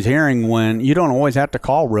turkey's hearing, when you don't always have to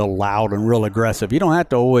call real loud and real aggressive. You don't have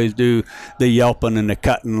to always do the yelping and the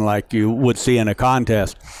cutting like you would see in a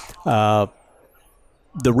contest. The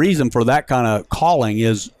reason for that kind of calling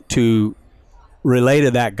is to relay to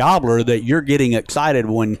that gobbler that you're getting excited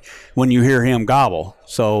when you hear him gobble.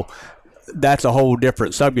 So that's a whole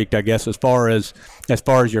different subject, I guess, as far as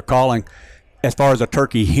your calling. As far as a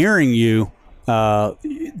turkey hearing you,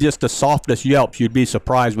 just the softest yelps, you'd be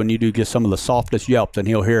surprised when you do get some of the softest yelps and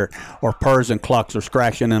he'll hear it, or purrs and clucks or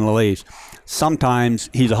scratching in the leaves. Sometimes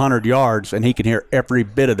he's 100 yards and he can hear every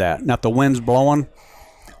bit of that. Now, if the wind's blowing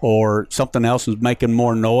or something else is making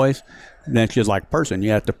more noise, then it's just like a person.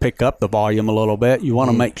 You have to pick up the volume a little bit. You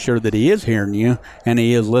want to make sure that he is hearing you and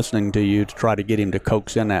he is listening to you to try to get him to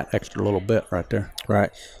coax in that extra little bit right there.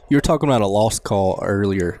 Right. You were talking about a lost call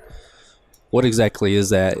earlier. What exactly is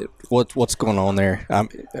that? What's going on there?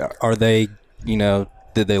 Are they,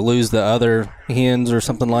 did they lose the other hens or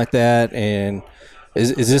something like that? And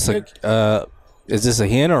is this a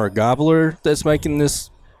hen or a gobbler that's making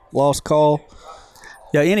this lost call?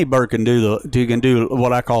 Yeah, any bird can do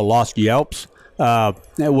what I call lost yelps,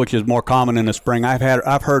 which is more common in the spring.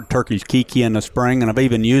 I've heard turkeys kiki in the spring, and I've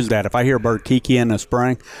even used that. If I hear a bird kiki in the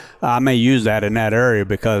spring, I may use that in that area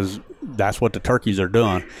because that's what the turkeys are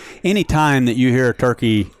doing. Anytime that you hear a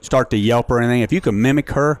turkey start to yelp or anything, if you can mimic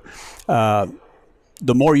her,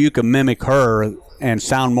 the more you can mimic her and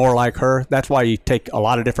sound more like her, that's why you take a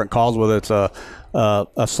lot of different calls, whether it's a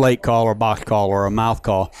slate call or box call or a mouth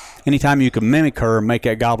call. Anytime you can mimic her and make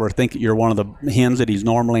that gobbler think that you're one of the hens that he's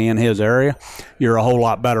normally in his area, you're a whole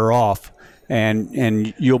lot better off.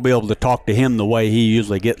 And you'll be able to talk to him the way he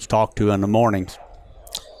usually gets talked to in the mornings.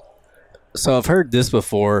 So I've heard this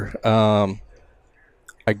before.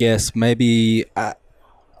 I guess maybe I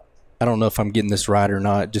don't know if I'm getting this right or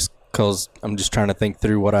not, just because I'm just trying to think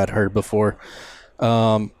through what I'd heard before.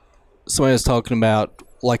 Somebody was talking about,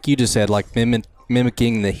 like you just said, like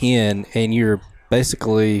mimicking the hen, and you're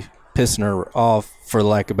basically pissing her off, for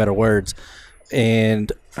lack of better words,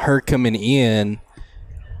 and her coming in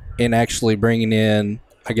and actually bringing in,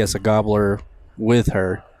 I guess, a gobbler with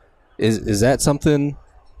her. Is that something?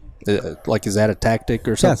 Like, is that a tactic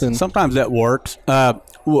or something? Yes, sometimes that works.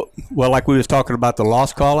 Well, like we was talking about the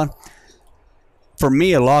lost calling. For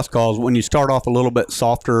me, a lost call is when you start off a little bit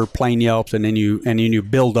softer, plain yelps, and then you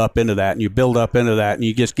build up into that, and you build up into that, and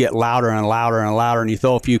you just get louder and louder and louder, and you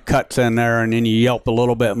throw a few cuts in there, and then you yelp a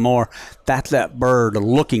little bit more. That's that bird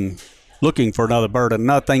looking for another bird.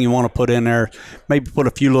 Another thing you want to put in there, maybe put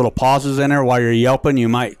a few little pauses in there while you're yelping. You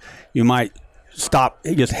might stop,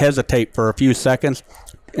 just hesitate for a few seconds.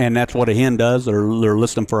 And that's what a hen does. They're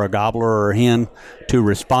listening for a gobbler or a hen to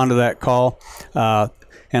respond to that call.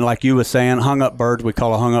 And like you were saying, hung up birds, we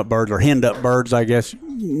call it hung up birds, or henned up birds, I guess,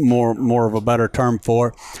 more of a better term for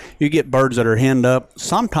it. You get birds that are henned up.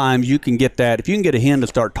 Sometimes you can get that. If you can get a hen to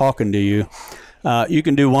start talking to you, you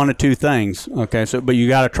can do one of two things. Okay, but you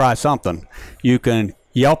got to try something. You can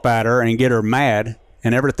yelp at her and get her mad.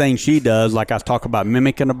 And everything she does, like I was talking about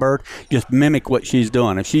mimicking a bird, just mimic what she's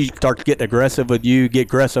doing. If she starts getting aggressive with you, get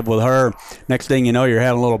aggressive with her, next thing you know, you're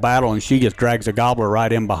having a little battle, and she just drags a gobbler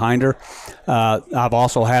right in behind her. I've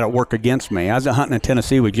also had it work against me. I was hunting in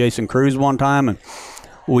Tennessee with Jason Cruz one time, and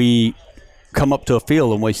we come up to a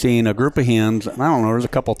field, and we seen a group of hens. And I don't know, there's a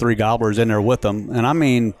couple, 3 gobblers in there with them. And I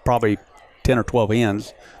mean probably 10 or 12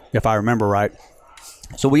 hens, if I remember right.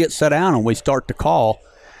 So we get set down, and we start to call,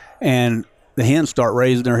 and the hens start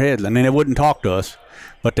raising their heads. I mean, they wouldn't talk to us,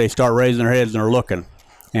 but they start raising their heads and they're looking.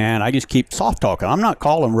 And I just keep soft talking. I'm not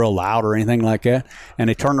calling real loud or anything like that. And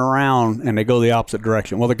they turn around and they go the opposite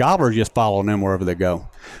direction. Well, the gobbler's just following them wherever they go.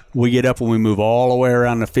 We get up and we move all the way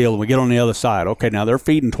around the field, and we get on the other side. Okay, now they're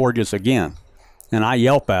feeding towards us again. And I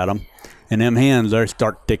yelp at them. And them hens, they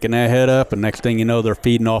start sticking their head up, and next thing you know, they're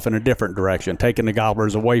feeding off in a different direction, taking the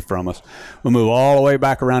gobblers away from us. We move all the way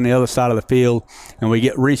back around the other side of the field, and we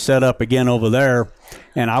get reset up again over there.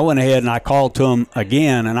 And I went ahead and I called to them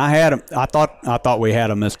again, and I had them. I thought we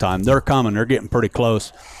had them this time. They're coming. They're getting pretty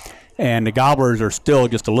close, and the gobblers are still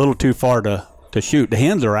just a little too far to shoot. The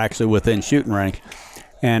hens are actually within shooting range.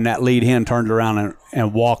 And that lead hen turns around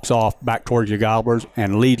and walks off back towards the gobblers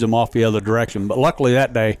and leads them off the other direction. But luckily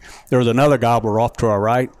that day, there was another gobbler off to our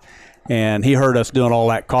right, and he heard us doing all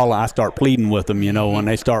that calling. I start pleading with them, when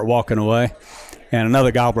they start walking away. And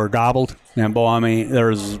another gobbler gobbled. And, boy, I mean, there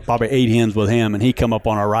was probably 8 hens with him, and he come up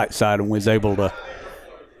on our right side and was able to,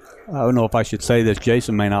 I don't know if I should say this.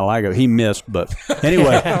 Jason may not like it. He missed, but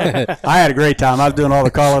anyway, I had a great time. I was doing all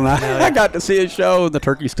the calling. I got to see a show. The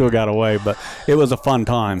turkey still got away, but it was a fun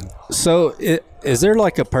time. So is there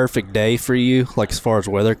like a perfect day for you, like as far as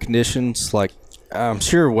weather conditions? Like, I'm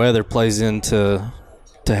sure weather plays into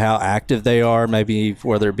how active they are, maybe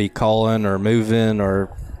whether it be calling or moving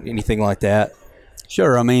or anything like that.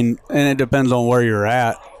 Sure. I mean, and it depends on where you're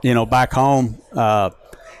at. Back home,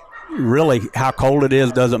 really how cold it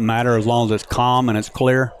is doesn't matter as long as it's calm and it's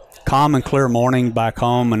clear. Calm and clear morning back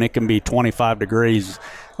home, and it can be 25 degrees.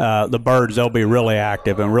 The birds, they'll be really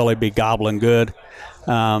active and really be gobbling good.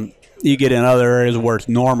 You get in other areas where it's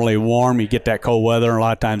normally warm, you get that cold weather, and a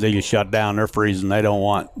lot of times they just shut down. They're freezing. They don't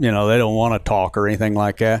want, they don't want to talk or anything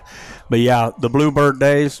like that. But yeah, the bluebird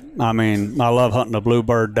days, I mean, I love hunting the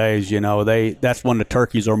bluebird days. That's when the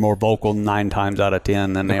turkeys are more vocal 9 times out of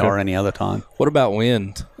 10 than they are any other time. What about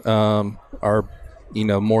wind? Are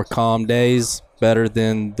more calm days better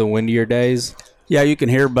than the windier days? Yeah, you can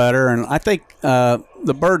hear better, and I think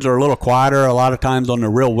the birds are a little quieter a lot of times on the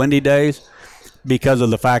real windy days, because of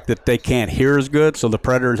the fact that they can't hear as good, so the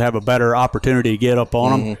predators have a better opportunity to get up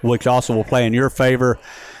on them, which also will play in your favor.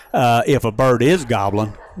 If a bird is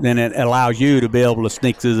gobbling, then it allows you to be able to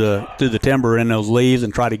sneak through the timber in those leaves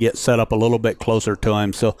and try to get set up a little bit closer to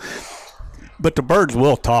him. So, but the birds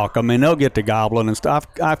will talk. I mean, they'll get to gobbling and stuff.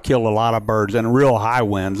 I've killed a lot of birds in real high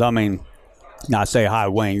winds. I mean, I say high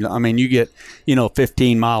winds. I mean, you get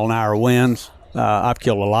 15-mile-an-hour winds. I've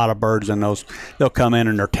killed a lot of birds in those. They'll come in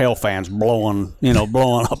and their tail fans blowing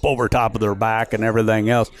up over top of their back and everything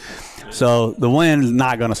else. So the wind's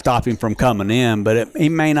not going to stop him from coming in, but he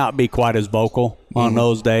may not be quite as vocal on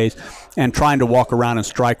those days. And trying to walk around and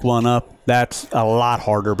strike one up, that's a lot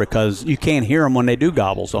harder because you can't hear them when they do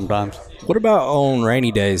gobble sometimes. What about on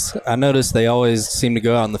rainy days? I noticed they always seem to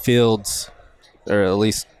go out in the fields, or at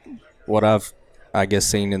least what I guess,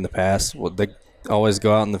 seen in the past. They always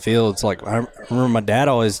go out in the fields. Like, I remember my dad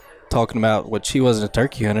always talking about, which he wasn't a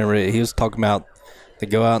turkey hunter, but he was talking about they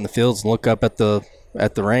go out in the fields and look up at the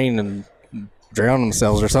rain and drown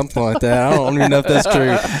themselves or something like that. I don't even know if that's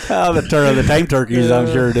true. The tame turkeys, I'm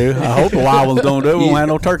sure, do. I hope the wild ones don't do it. We won't have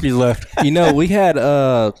no turkeys left. We had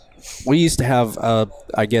we used to have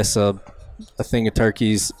I guess a thing of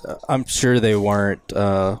turkeys. I'm sure they weren't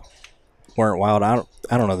wild. I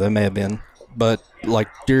don't know. They may have been, but like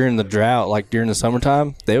during the drought, like during the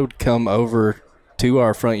summertime, they would come over to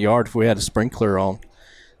our front yard if we had a sprinkler on,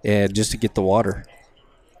 and just to get the water.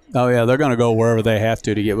 Oh, yeah, they're going to go wherever they have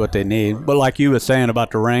to get what they need. But like you were saying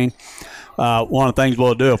about the rain, one of the things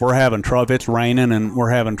we'll do if we're having trouble, if it's raining and we're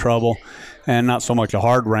having trouble, and not so much a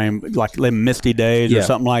hard rain, but like misty days or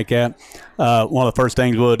something like that, one of the first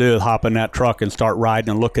things we'll do is hop in that truck and start riding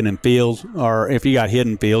and looking in fields. Or if you got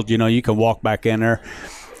hidden fields, you can walk back in there,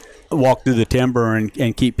 walk through the timber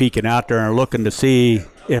and keep peeking out there and looking to see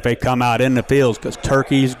if they come out in the fields, because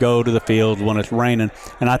turkeys go to the fields when it's raining.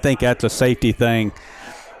 And I think that's a safety thing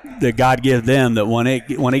that God gives them, that when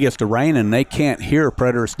it gets to raining, they can't hear a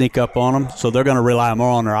predator sneak up on them, so they're going to rely more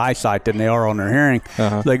on their eyesight than they are on their hearing.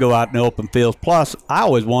 They go out in the open fields. Plus, I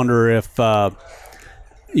always wonder if the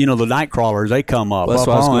night crawlers, they come up. Well, that's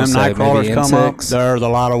what I was going to say. Night crawlers maybe come insects. up. There's a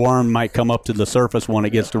lot of worms might come up to the surface when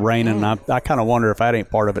it gets to raining. And I kind of wonder if that ain't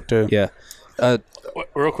part of it too. Yeah.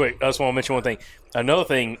 Real quick, I just want to mention one thing. Another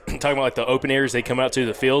thing, talking about like the open areas they come out to,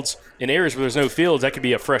 the fields. In areas where there's no fields, that could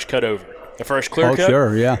be a fresh cut over. A fresh clear cut.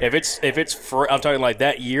 Sure, yeah. If it's I'm talking like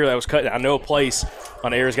that year that was cut. I know a place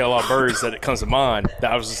on the area's got a lot of birds that it comes to mind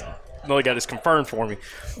that I was just really got this confirmed for me.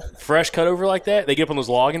 Fresh cut over like that, they get up on those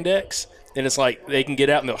logging decks, and it's like they can get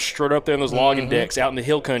out and they'll strut up there on those logging decks out in the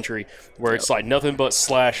hill country where it's like nothing but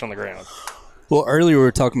slash on the ground. Well, earlier we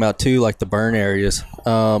were talking about too, like the burn areas.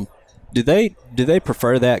 Do they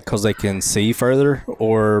prefer that because they can see further,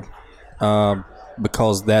 or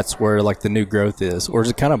because that's where like the new growth is, or is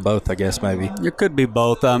it kind of both? I guess maybe it could be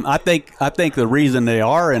both. I think the reason they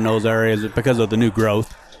are in those areas is because of the new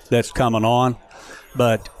growth that's coming on.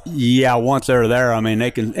 But yeah, once they're there, I mean,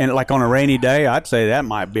 they can, and like on a rainy day, I'd say that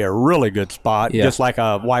might be a really good spot, just like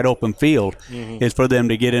a wide open field, is for them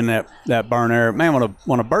to get in that burn area. Man,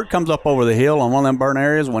 when a bird comes up over the hill on one of them burn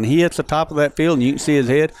areas, when he hits the top of that field and you can see his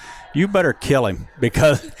head, you better kill him,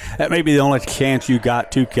 because that may be the only chance you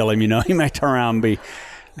got to kill him. He may turn around and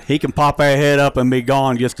he can pop that head up and be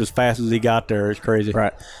gone just as fast as he got there. It's crazy.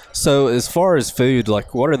 Right. So as far as food,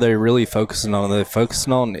 like what are they really focusing on? Are they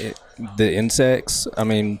focusing on the insects? I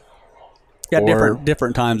mean,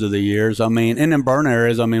 different times of the years. I mean, in them burn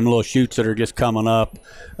areas, I mean, little shoots that are just coming up.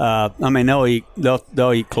 I mean,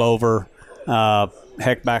 they'll eat clover.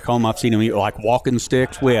 Heck, back home, I've seen them eat like walking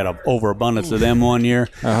sticks. We had an overabundance of them one year.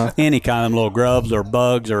 Any kind of little grubs or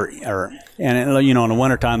bugs, or in the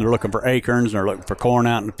wintertime, they're looking for acorns, they're looking for corn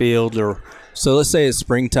out in the fields. Or so let's say it's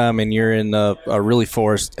springtime and you're in a really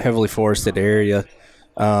heavily forested area,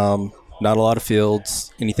 not a lot of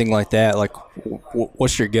fields, anything like that. Like,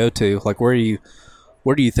 what's your go-to? Like, where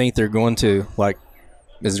do you think they're going to? Like,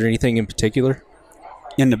 is there anything in particular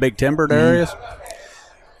in the big timbered areas?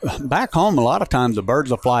 Back home, a lot of times the birds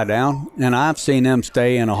will fly down, and I've seen them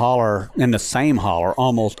stay in the same holler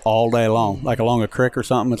almost all day long, like along a creek or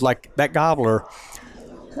something. It's like that gobbler,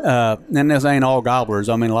 and this ain't all gobblers.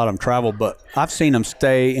 I mean, a lot of them travel, but I've seen them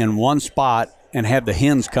stay in one spot and have the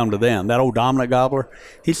hens come to them. That old dominant gobbler,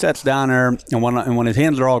 he sits down there, and when his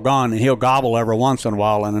hens are all gone, he'll gobble every once in a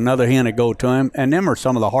while, and another hen will go to him, and them are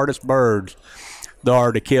some of the hardest birds there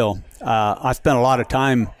are to kill. I spent a lot of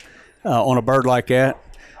time on a bird like that,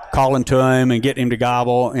 calling to him and getting him to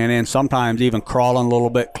gobble, and then sometimes even crawling a little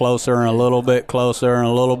bit closer and a little bit closer and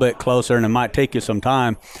a little bit closer, and it might take you some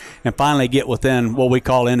time, and finally get within what we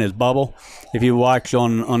call in his bubble. If you watch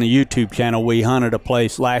on the YouTube channel, we hunted a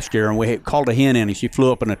place last year, and we called a hen in, and she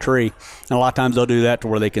flew up in a tree, and a lot of times they'll do that to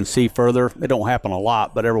where they can see further. It don't happen a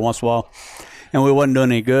lot, but every once in a while, and we wasn't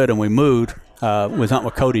doing any good, and we moved. We was hunting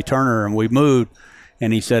with Cody Turner, and we moved,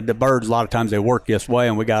 and he said the birds, a lot of times they work this way,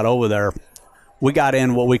 and we got over there. We got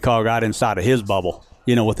in what we got inside of his bubble,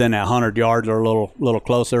 within that 100 yards or a little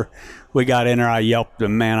closer. We got in there, I yelped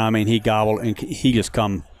him, man, I mean, he gobbled, and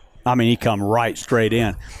he come right straight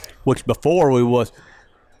in, which before we was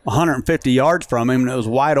 150 yards from him, and it was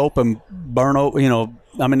wide open,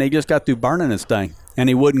 they just got through burning this thing, and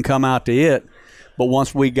he wouldn't come out to it. But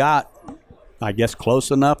once we got, I guess,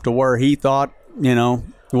 close enough to where he thought,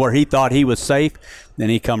 where he thought he was safe, then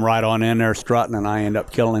he come right on in there strutting, and I end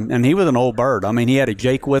up killing him. And he was an old bird. He had a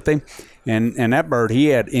Jake with him, and that bird, he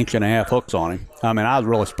had 1.5 inch hooks on him. I was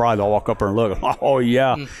really surprised. I walk up there and look. Oh,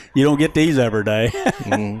 yeah, you don't get these every day.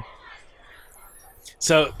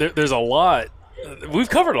 So there's a lot. We've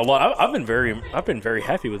covered a lot. I've been very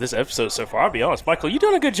happy with this episode so far. I'll be honest, Michael, you're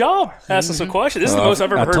doing a good job asking some questions. This is the most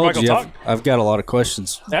I've ever heard Michael talk. I've got a lot of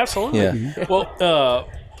questions. Absolutely. Yeah. Well,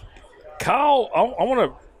 Kyle, I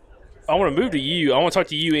want to move to you. I want to talk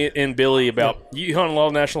to you and Billy about you hunting a lot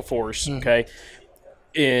of national forests, okay?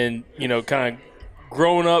 And kind of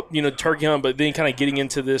growing up, turkey hunting, but then kind of getting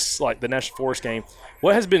into this like the national forest game.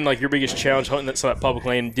 What has been like your biggest challenge hunting some of that public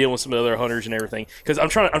land and dealing with some of the other hunters and everything? Because I'm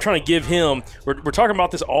trying to give him. We're talking about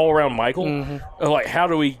this all around Michael. Like, how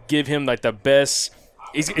do we give him like the best?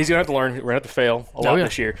 He's gonna have to learn. We're gonna have to fail a lot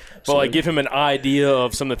this year, but like give him an idea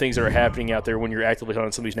of some of the things that are happening out there when you're actively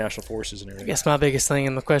hunting some of these national forests and everything. I guess my biggest thing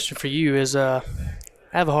and the question for you is, I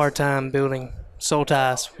have a hard time building soul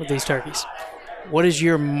ties with these turkeys. What is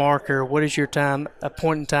your marker? What is your time? A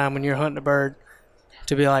point in time when you're hunting a bird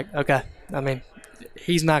to be like, okay,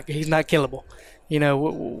 he's not killable.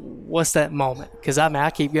 What's that moment? Because I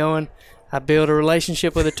keep going. I build a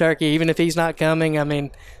relationship with a turkey, even if he's not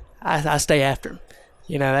coming. I stay after him.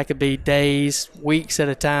 That could be days, weeks at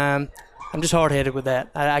a time. I'm just hard-headed with that.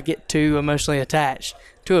 I get too emotionally attached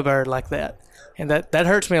to a bird like that. And that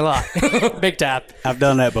hurts me a lot, big time. I've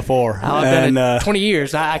done that before. I've done it 20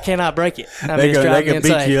 years. I cannot break it. They can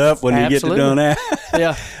beat you up when you get to doing that.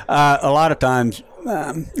 Yeah. A lot of times,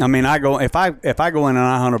 I go if I go in and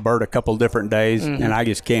I hunt a bird a couple different days, and I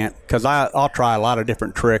just can't, because I'll try a lot of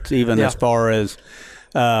different tricks, even as far as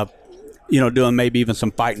doing maybe even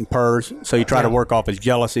some fighting purrs. So you try to work off his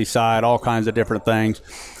jealousy side, all kinds of different things,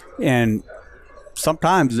 and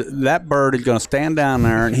sometimes that bird is going to stand down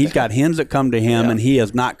there and he's got hens that come to him and he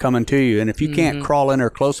is not coming to you. And if you can't crawl in there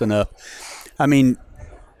close enough,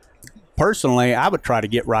 personally, I would try to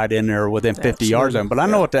get right in there within 50 yards of them. But I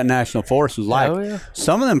know what that national forest is like. Oh, yeah.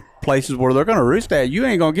 Some of them places where they're going to roost at, you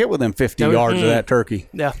ain't going to get within 50 yards of that turkey.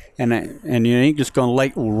 Yeah. And you ain't just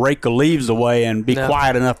going to rake the leaves away and be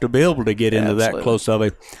quiet enough to be able to get into that close of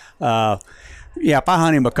it. If I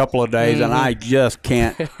hunt him a couple of days and I just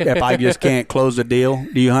can't, if I just can't close the deal,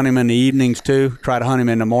 do you hunt him in the evenings too? Try to hunt him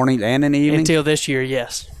in the mornings and in the evenings? Until this year,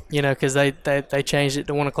 yes. Because they changed it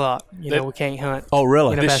to 1 o'clock. We can't hunt. Oh,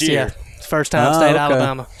 really? This year. Yeah. It's first time state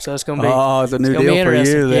Alabama, so it's going to be. Oh, it's a new deal for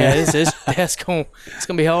you then. Yeah, it's going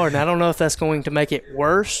to be hard. And I don't know if that's going to make it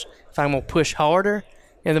worse, if I'm going to push harder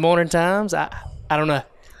in the morning times. I don't know.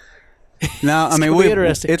 No,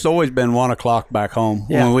 it's always been 1 o'clock back home.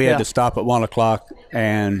 When we had to stop at 1 o'clock,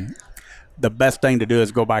 and the best thing to do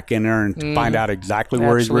is go back in there and find out exactly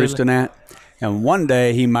where he's roosting at. And one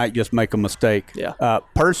day he might just make a mistake. Yeah.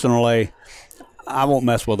 Personally, I won't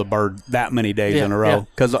mess with a bird that many days in a row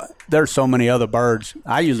because there's so many other birds.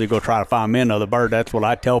 I usually go try to find me another bird. That's what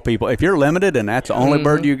I tell people. If you're limited and that's the only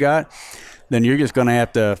bird you got, then you're just going to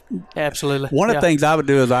have to. Absolutely. One of the things I would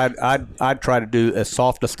do is I'd try to do as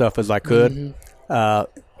soft a stuff as I could. A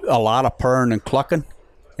lot of purring and clucking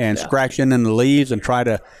and scratching in the leaves, and try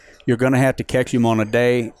to. You're going to have to catch him on a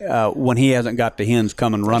day when he hasn't got the hens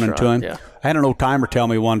coming running to him. Yeah. I had an old timer tell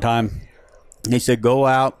me one time. He said, "Go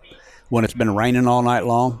out when it's been raining all night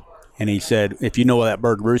long," and he said, "If you know where that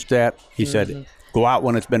bird roosts at," he said, "Go out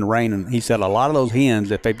when it's been raining." He said a lot of those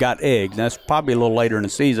hens, if they've got eggs, and that's probably a little later in the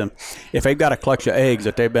season, if they've got a clutch of eggs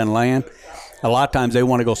that they've been laying, a lot of times they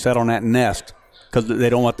want to go set on that nest because they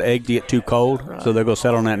don't want the egg to get too cold, so they'll go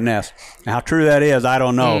set on that nest. Now, how true that is, I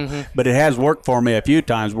don't know, but it has worked for me a few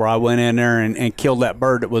times where I went in there and killed that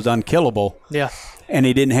bird that was unkillable, and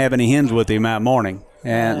he didn't have any hens with him that morning.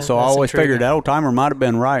 And so I always figured that old timer might have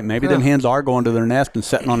been right. Maybe them hens are going to their nest and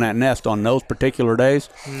sitting on that nest on those particular days.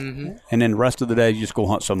 And then the rest of the day, you just go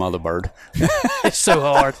hunt some other bird. It's so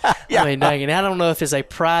hard. Dang it. I don't know if it's a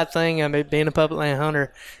pride thing. Being a public land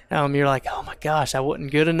hunter, you're like, oh, my gosh, I wasn't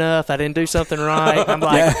good enough. I didn't do something right. I'm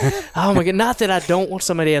like, oh, my God. Not that I don't want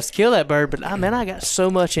somebody else to kill that bird, but, I got so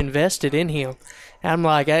much invested in him. I'm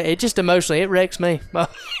like, it just emotionally, it wrecks me.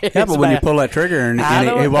 But when you pull that trigger and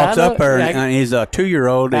he walks up there and he's a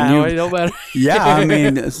 2-year-old, and a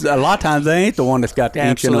lot of times they ain't the one that's got the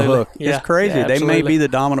inch in the hook. Yeah. It's crazy. They may be the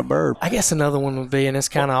dominant bird. I guess another one would be, and it's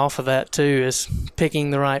kind of off of that too, is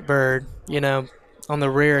picking the right bird. On the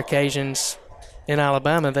rare occasions in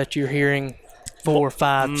Alabama that you're hearing 4,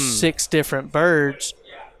 5, 6 different birds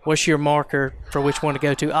what's your marker for which one to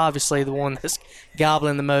go to? Obviously, the one that's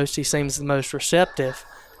gobbling the most, he seems the most receptive.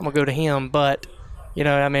 I'm going to go to him. But,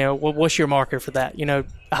 what's your marker for that?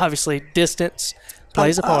 Obviously, distance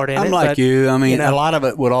plays a part in it. I'm like but, you. I mean, a lot of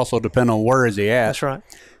it would also depend on where is he at. That's right.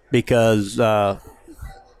 Because the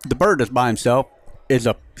bird that's by himself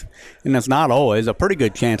and it's not always, a pretty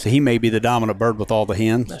good chance that he may be the dominant bird with all the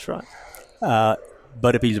hens. That's right.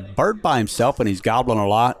 But if he's a bird by himself and he's gobbling a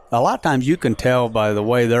lot of times you can tell by the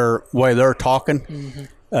way they're talking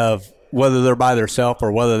of whether they're by themselves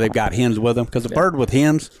or whether they've got hens with them. Because a bird with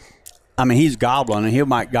hens, I mean, he's gobbling and he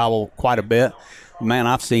might gobble quite a bit. Man,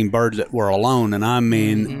 I've seen birds that were alone, and I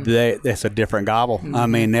mean, that's a different gobble. I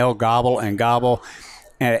mean, they'll gobble and gobble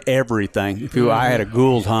at everything. I had a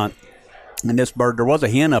Gould's hunt, and this bird, there was a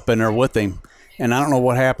hen up in there with him, and I don't know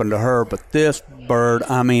what happened to her, but this bird,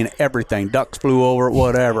 I mean, everything. Ducks flew over it,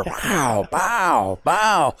 whatever. Wow, bow,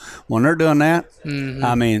 bow. When they're doing that,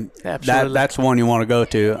 I mean, that's one you want to go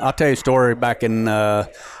to. I'll tell you a story back in, I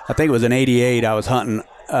think it was in 88, I was hunting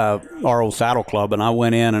our old saddle club, and I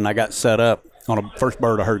went in and I got set up on a first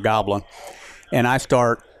bird I heard gobbling, and I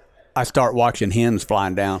start watching hens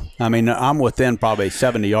flying down. I mean, I'm within probably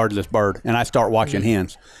 70 yards of this bird, and I start watching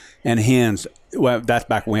hens. And hens, well, that's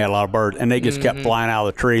back when we had a lot of birds, and they just kept flying out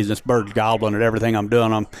of the trees. This bird's gobbling at everything I'm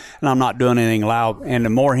doing, and I'm not doing anything loud. And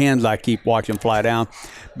the more hens I keep watching fly down,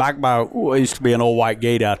 back by, there used to be an old white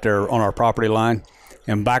gate out there on our property line,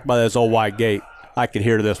 and back by this old white gate, I could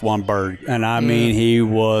hear this one bird. And I mean, he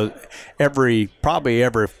was probably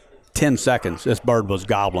every 10 seconds, this bird was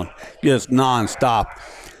gobbling, just nonstop.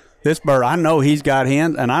 This bird, I know he's got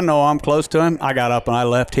hens, and I know I'm close to him. I got up and I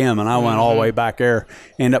left him, and I went all the way back there,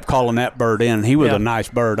 ended up calling that bird in. He was a nice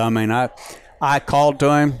bird. I mean, I called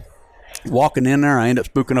to him, walking in there, I ended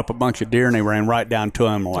up spooking up a bunch of deer, and they ran right down to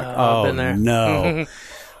him. I'm like, oh, no.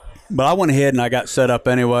 But I went ahead and I got set up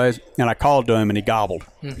anyways, and I called to him, and he gobbled.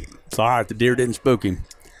 So, all right, the deer didn't spook him.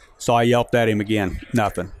 So I yelped at him again,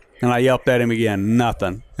 nothing. And I yelped at him again,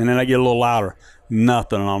 nothing. And then I get a little louder,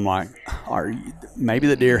 nothing. And I'm like, maybe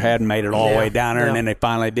the deer hadn't made it all the way down there, and then they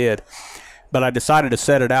finally did. But I decided to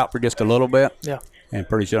set it out for just a little bit. Yeah. And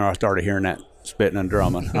pretty soon I started hearing that spitting and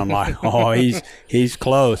drumming. I'm like, oh, he's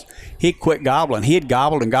close. He quit gobbling. He had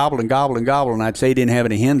gobbled and gobbled and gobbled and gobbled, and I'd say he didn't have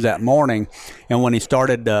any hens that morning. And when he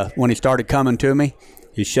started coming to me,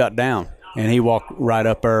 he shut down. And he walked right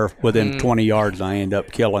up there within 20 yards. I ended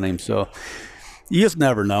up killing him. So you just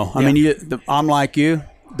never know. I mean, I'm like you.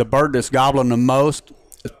 The bird that's gobbling the most,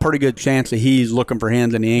 it's a pretty good chance that he's looking for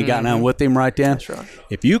hens and he ain't got none with him right then. That's right.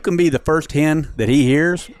 If you can be the first hen that he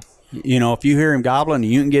hears, if you hear him gobbling and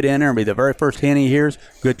you can get in there and be the very first hen he hears,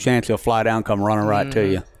 good chance he'll fly down, come running right to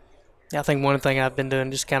you. I think one thing I've been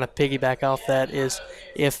doing, just kind of piggyback off that, is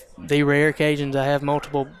if the rare occasions I have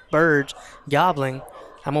multiple birds gobbling,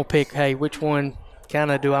 I'm going to pick, hey, which one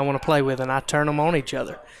kind of do I want to play with? And I turn them on each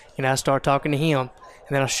other. I start talking to him, and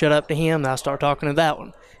then I'll shut up to him, and I'll start talking to that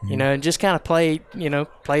one. And just kind of play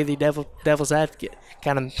the devil's advocate,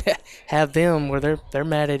 kind of have them where they're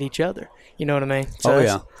mad at each other. You know what I mean?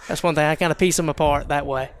 So that's one thing. I kind of piece them apart that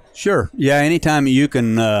way. Sure. Yeah. Anytime that you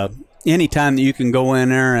can go in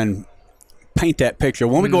there and paint that picture.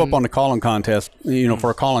 When we go up on the calling contest,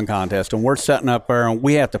 for a calling contest, and we're setting up there, and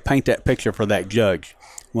we have to paint that picture for that judge.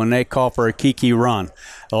 When they call for a kiki run,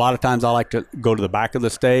 a lot of times I like to go to the back of the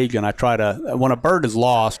stage, and I try to, when a bird is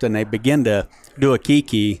lost and they begin to do a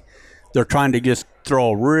kiki, they're trying to just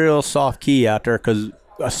throw a real soft key out there because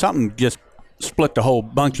something just split the whole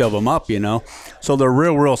bunch of them up, So they're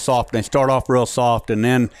real soft. They start off real soft, and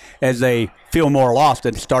then as they feel more lost,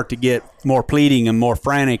 they start to get more pleading and more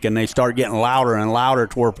frantic, and they start getting louder and louder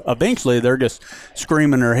to where eventually they're just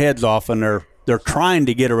screaming their heads off, and they're trying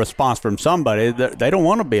to get a response from somebody. They don't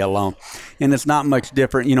want to be alone. And it's not much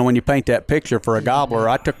different, when you paint that picture for a gobbler.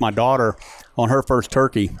 I took my daughter on her first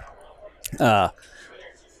turkey. I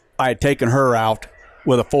had taken her out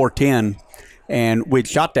with a 410, and we'd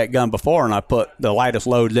shot that gun before, and I put the lightest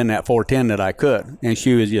loads in that 410 that I could. And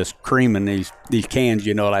she was just creaming these cans,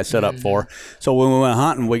 that I set up for. So when we went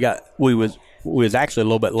hunting, we was actually a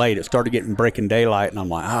little bit late. It started getting breaking daylight, and I'm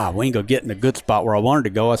like, we ain't gonna get in a good spot where I wanted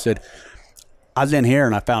to go. I said, I was in here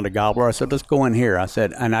and I found a gobbler. I said, let's go in here. I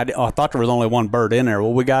said, and I thought there was only one bird in there.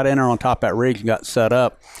 Well, we got in there on top of that rig and got set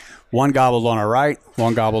up. One gobbles on our right,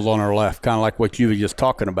 one gobbles on our left, kind of like what you were just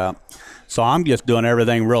talking about. So I'm just doing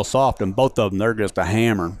everything real soft, and both of them, they're just a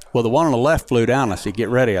hammer. Well, the one on the left flew down. I said, get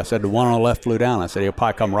ready. I said, the one on the left flew down. I said, he'll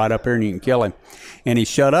probably come right up here and you can kill him. And he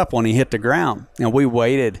shut up when he hit the ground. And we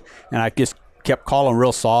waited, and I just kept calling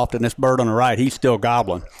real soft, and this bird on the right, he's still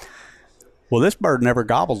gobbling. Well, this bird never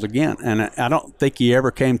gobbles again, and I don't think he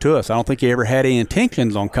ever came to us. I don't think he ever had any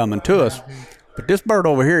intentions on coming to us. But this bird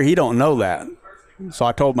over here, he don't know that. So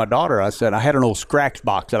I told my daughter, I said, I had an old scratch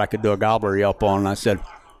box that I could do a gobbler yelp on, and I said,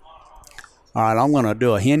 all right, I'm going to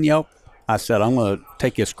do a hen yelp. I said, I'm going to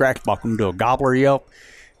take your scratch box and do a gobbler yelp.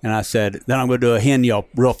 And I said, then I'm going to do a hen yelp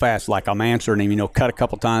real fast, like I'm answering him, cut a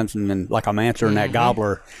couple times, and then like I'm answering that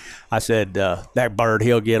gobbler. I said, that bird,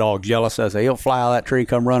 he'll get all jealous. I said, he'll fly out of that tree and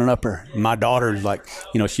come running up her. My daughter's like,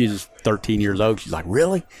 she's 13 years old. She's like,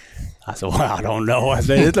 really? I said, well, I don't know. I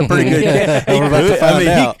said, it's a pretty good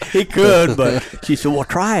chance. He could, but she said, well,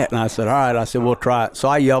 try it. And I said, all right. I said, we'll try it. So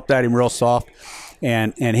I yelped at him real soft,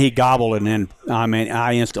 and he gobbled, and then,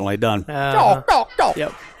 I instantly done.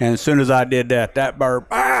 Yep. And as soon as I did that bird,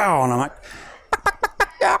 bow, and I'm like,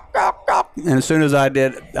 and as soon as I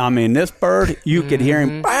did, this bird, you could hear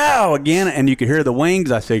him bow again, and you could hear the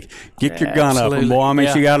wings. I said, get your gun up. And boy,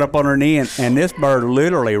 she got up on her knee, and this bird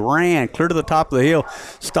literally ran clear to the top of the hill,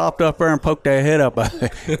 stopped up there and poked that head up.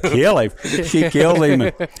 Kill him. She killed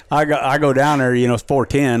him. I go down there, it's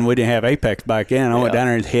 410. We didn't have Apex back then. I went down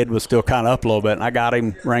there, his head was still kind of up a little bit, and I got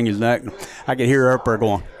him, rang his neck. I could hear her up there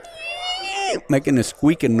going, making this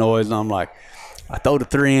squeaking noise, and I'm like, I throwed a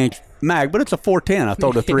 3-inch mag, but it's a 410. I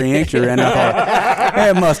throwed a 3-incher, and I thought,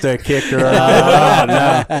 it must have kicked her.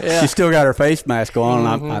 No. She still got her face mask on,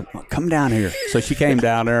 and I'm come down here. So she came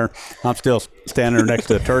down there. I'm still standing there next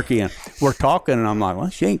to the turkey, and we're talking, and I'm like, well,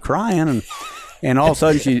 she ain't crying, and all of a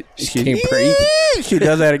sudden she can't breathe. She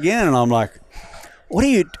does that again, and I'm like, what are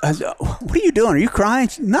you doing? Are you crying?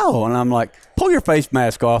 No. And I'm like, pull your face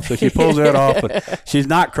mask off. So she pulls it off, but she's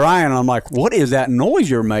not crying. And I'm like, what is that noise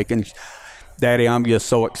you're making? Daddy, I'm just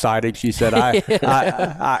so excited. She said,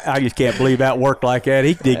 I just can't believe that worked like that.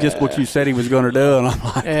 He did just what you said he was going to do. And I'm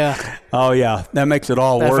like, oh, yeah, that makes it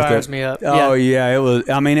all worth it. That fires me up. Oh, yeah, it was.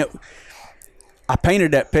 I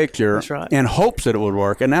painted that picture in hopes that it would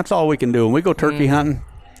work. And that's all we can do. When we go turkey hunting,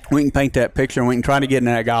 we can paint that picture, and we can try to get in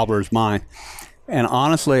that gobbler's mind. And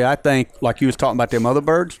honestly, I think, like you was talking about them other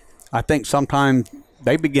birds, I think sometimes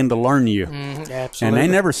they begin to learn you. Absolutely. And they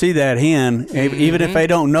never see that hen, even if they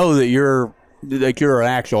don't know that you're an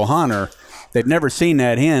actual hunter. They've never seen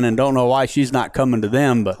that hen and don't know why she's not coming to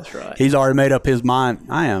them. But he's already made up his mind.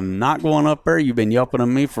 I am not going up there. You've been yelping at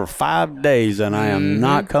me for 5 days, and I am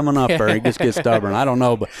not coming up there. He just gets stubborn. I don't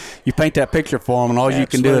know, but you paint that picture for him, and all you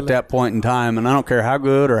can do at that point in time, and I don't care how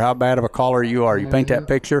good or how bad of a caller you are, you paint that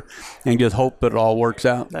picture and just hope that it all works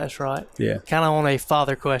out. That's right. Yeah. Kind of on a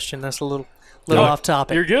father question. That's a little off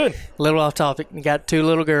topic. You're good. A little off topic. You got 2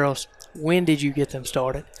 little girls. When did you get them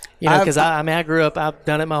started? Because I grew up. I've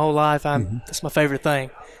done it my whole life. That's my favorite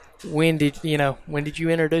thing. When did you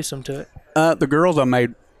introduce them to it? The girls I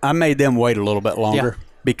made them wait a little bit longer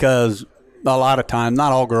because a lot of times,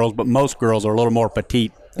 not all girls, but most girls are a little more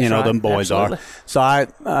petite, than boys are.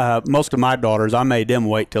 So most of my daughters, I made them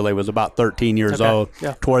wait till they was about 13 years old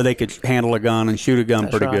to where they could handle a gun and shoot a gun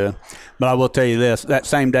pretty good. But I will tell you this, that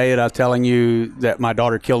same day that I was telling you that my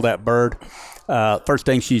daughter killed that bird, first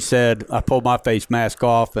thing she said, I pulled my face mask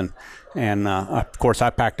off, and of course I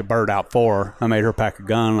packed a bird out for her. I made her pack a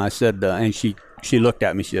gun, and I said, and she looked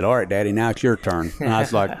at me, she said, all right, Daddy, now it's your turn. And I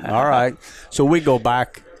was like, all right. So we go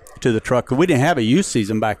back to the truck, 'cause we didn't have a youth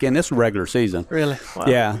season back then. This is regular season. Really? Wow.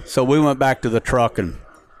 Yeah. So we went back to the truck and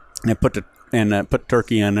put the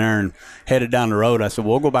turkey in there and headed down the road. I said,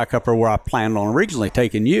 we'll go back up there where I planned on originally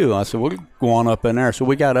taking you. I said, we'll go on up in there. So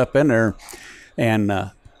we got up in there, and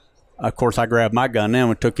of course, I grabbed my gun then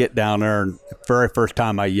and took it down there. And the very first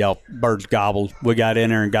time I yelped, birds gobbled. We got in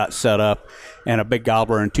there and got set up, and a big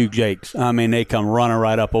gobbler and 2 jakes. They come running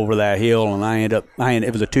right up over that hill, and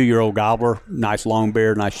it was a 2-year-old gobbler, nice long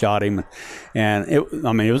beard, and I shot him. And it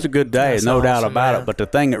was a good day, no doubt about it. But the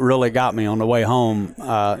thing that really got me on the way home,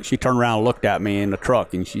 she turned around and looked at me in the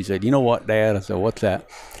truck, and she said, you know what, Dad? I said, what's that?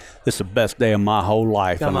 This is the best day of my whole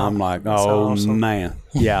life. I'm like, oh, man.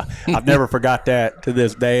 Yeah. I've never forgot that to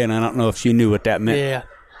this day, and I don't know if she knew what that meant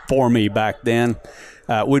for me back then.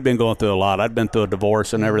 We'd been going through a lot. I'd been through a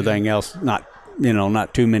divorce and everything else, not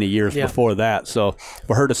too many years before that. So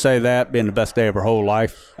for her to say that, being the best day of her whole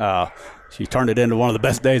life, she turned it into one of the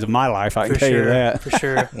best days of my life, I can tell you that. For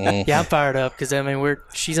sure. Yeah, I'm fired up because,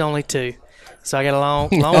 she's only 2. So I got a long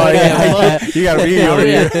way to go. You got to be over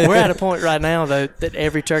here. We're at a point right now, though, that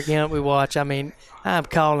every turkey hunt we watch, I'm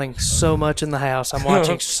calling so much in the house. I'm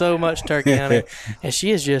watching so much turkey hunting. And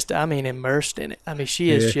she is just, immersed in it.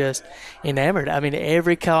 She is just enamored.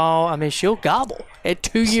 Every call, she'll gobble at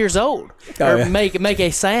 2 years old. Or make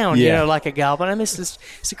a sound, like a gobble. It's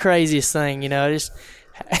the craziest thing,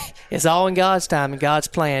 it's all in God's time and God's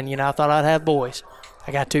plan. I thought I'd have boys.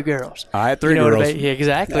 I got 2 girls. I had 3 you know girls. Yeah,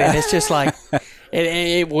 exactly. And it's just like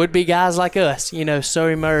it would be guys like us, so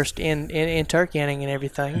immersed in turkey hunting and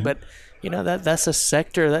everything. But that's a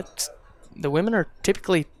sector that the women are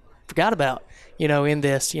typically forgot about. In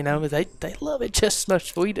this, they love it just as much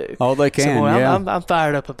as we do. Oh, they can. So, boy, yeah. I'm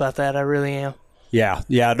fired up about that. I really am. Yeah.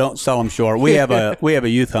 Don't sell them short. We have a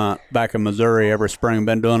youth hunt back in Missouri every spring.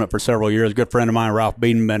 Been doing it for several years. Good friend of mine, Ralph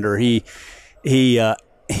Biedenbender.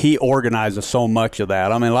 He organizes so much of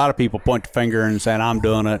that. I mean, a lot of people point the finger and say I'm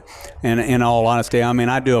doing it, and in all honesty, I mean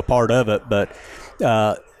I do a part of it, but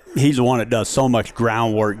he's the one that does so much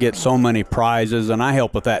groundwork, gets so many prizes, and I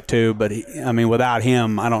help with that too. But without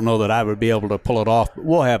him, I don't know that I would be able to pull it off. But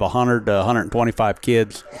we'll have 100 to 125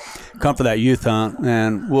 kids come for that youth hunt,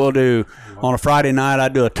 and we'll do on a Friday night. I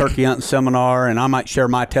do a turkey hunting seminar, and I might share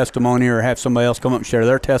my testimony or have somebody else come up and share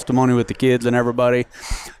their testimony with the kids and everybody.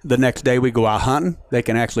 The next day we go out hunting. They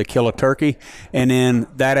can actually kill a turkey, and then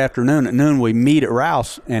that afternoon at noon we meet at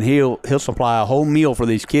Rouse, and he'll supply a whole meal for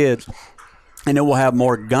these kids. And then we'll have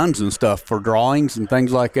more guns and stuff for drawings and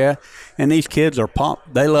things like that. And these kids are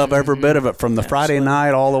pumped. They love every bit of it, from the Friday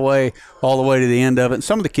night all the way to the end of it. And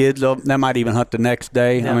some of the kids, they might even hunt the next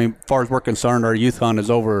day. Yeah. I mean, as far as we're concerned, our youth hunt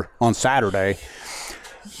is over on Saturday.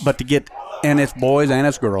 But and it's boys and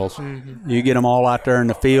it's girls. Mm-hmm. You get them all out there in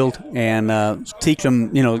the field and teach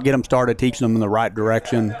them, get them started, teaching them in the right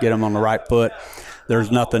direction, get them on the right foot.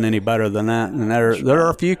 There's nothing any better than that. And they're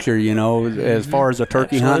our future, as far as the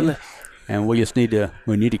turkey hunting. And we need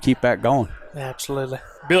to keep that going. Absolutely.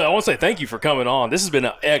 Billy, I want to say thank you for coming on. This has been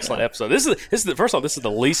an excellent episode. This is first off, this is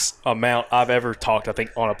the least amount I've ever talked, I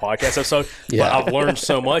think, on a podcast episode. Yeah. But I've learned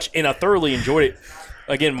so much, and I thoroughly enjoyed it.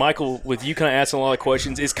 Again, Michael, with you kind of asking a lot of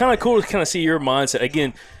questions, it's kind of cool to kind of see your mindset.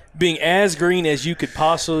 Again, being as green as you could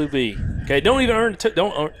possibly be. Okay, don't even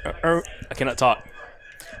earn. I cannot talk.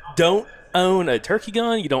 Don't own a turkey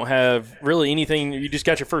gun. You don't have really anything. You just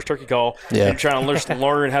got your first turkey call and trying to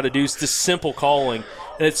learn how to do this simple calling.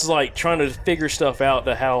 And it's like trying to figure stuff out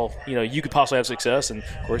that how you could possibly have success. And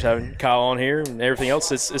of course, having Kyle on here and everything else,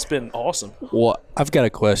 it's been awesome. Well, I've got a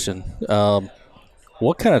question.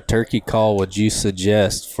 What kind of turkey call would you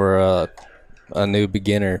suggest for a new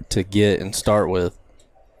beginner to get and start with?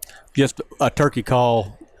 Just a turkey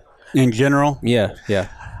call in general? Yeah.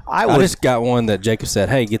 I just got one that Jacob said,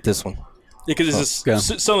 "Hey, get this one." Yeah, because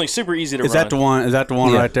it's something super easy to run. Is that the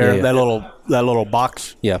one right there? Yeah. That little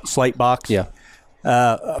box? Yeah. Slate box? Yeah.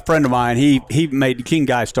 A friend of mine, King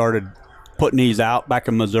Guy started putting these out back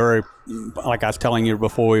in Missouri. Like I was telling you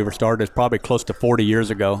before we ever started, it's probably close to 40 years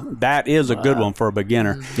ago. That is a good one for a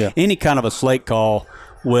beginner. Yeah. Any kind of a slate call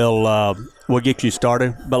will get you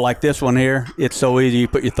started. But like this one here, it's so easy. You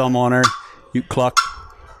put your thumb on there, you cluck.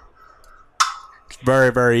 It's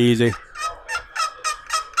very, very easy.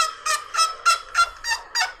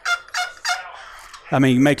 I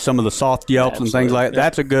mean, you make some of the soft yelps and things like that.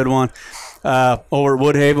 That's a good one. Over at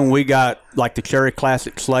Woodhaven, we got like the Cherry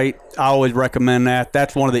Classic Slate. I always recommend that.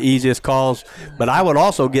 That's one of the easiest calls. But I would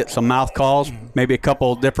also get some mouth calls, maybe a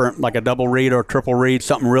couple different, like a double reed or a triple reed,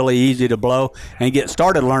 something really easy to blow, and get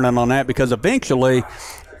started learning on that, because eventually,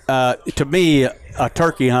 to me, a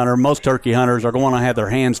turkey hunter, most turkey hunters are going to have their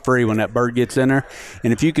hands free when that bird gets in there.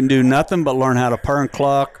 And if you can do nothing but learn how to purr and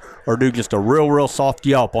cluck or do just a real, real soft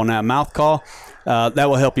yelp on that mouth call, that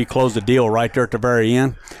will help you close the deal right there at the very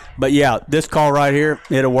end. But yeah, this call right here,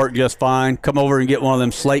 it'll work just fine. Come over and get one of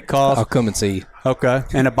them slate calls. I'll come and see you. Okay.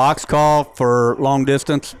 And a box call for long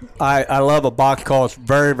distance. I love a box call. It's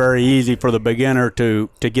very, very easy for the beginner to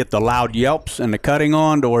get the loud yelps and the cutting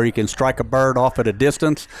on to where you can strike a bird off at a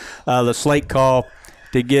distance. The slate call,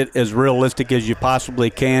 to get as realistic as you possibly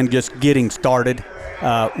can, just getting started.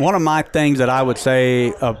 One of my things that I would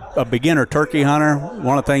say a beginner turkey hunter,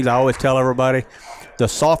 one of the things I always tell everybody, the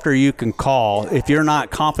softer you can call, if you're not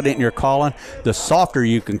confident in your calling, the softer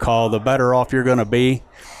you can call, the better off you're going to be,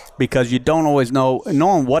 because you don't always know.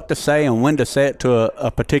 Knowing what to say and when to say it to a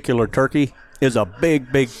particular turkey is a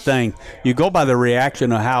big, big thing. You go by the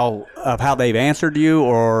reaction of how they've answered you,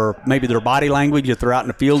 or maybe their body language if they're out in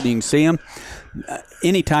the field and you can see them.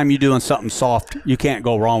 Anytime you're doing something soft, you can't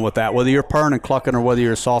go wrong with that, whether you're purring and clucking or whether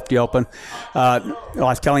you're soft yelping. I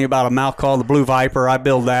was telling you about a mouth call, the Blue Viper. I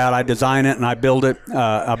build that. I design it and I build it.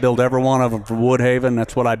 I build every one of them for Woodhaven.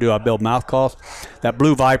 That's what I do. I build mouth calls. That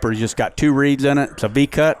Blue Viper's just got 2 reeds in it. It's a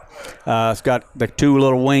V-cut. It's got the 2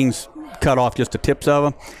 little wings cut off, just the tips of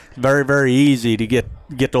them. Very, very easy to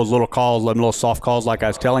get those little calls, them little soft calls like I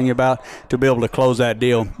was telling you about, to be able to close that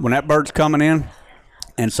deal. When that bird's coming in,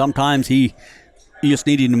 and sometimes you just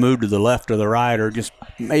need him to move to the left or the right, or just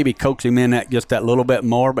maybe coax him in just that little bit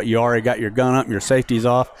more, but you already got your gun up and your safety's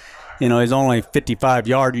off. he's only 55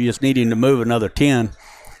 yards. You just need him to move another 10.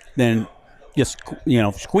 Then just,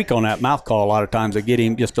 squeak on that mouth call a lot of times to get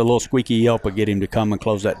him, just a little squeaky yelp will get him to come and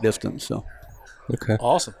close that distance. So, okay.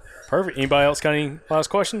 Awesome. Perfect. Anybody else got any last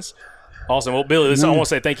questions? Awesome. Well, Billy, I want to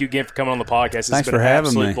say thank you again for coming on the podcast. Thanks been for an having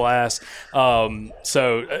absolute me. blast. I'll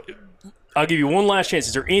give you one last chance.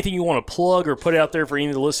 Is there anything you want to plug or put out there for any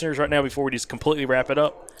of the listeners right now before we just completely wrap it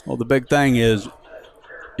up? Well, the big thing is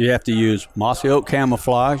you have to use mossy oak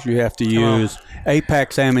camouflage. You have to use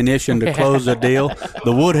Apex ammunition to close the deal.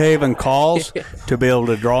 The Woodhaven calls to be able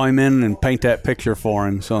to draw him in and paint that picture for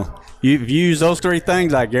him. So if you use those 3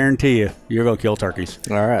 things, I guarantee you're going to kill turkeys.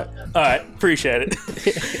 All right. Appreciate it.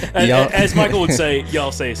 As Michael would say,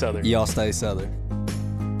 y'all stay Southern. Y'all stay Southern.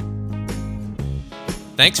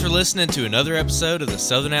 Thanks for listening to another episode of the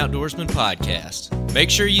Southern Outdoorsman Podcast.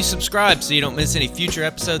 Make sure you subscribe so you don't miss any future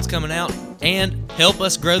episodes coming out, and help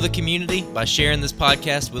us grow the community by sharing this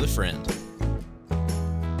podcast with a friend.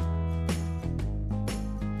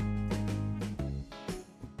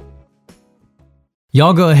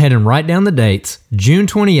 Y'all go ahead and write down the dates, June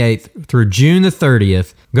 28th through June the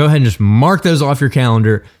 30th. Go ahead and just mark those off your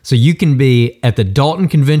calendar so you can be at the Dalton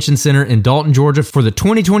Convention Center in Dalton, Georgia for the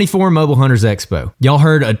 2024 Mobile Hunters Expo. Y'all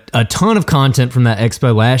heard a ton of content from that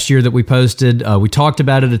expo last year that we posted. We talked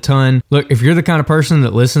about it a ton. Look, if you're the kind of person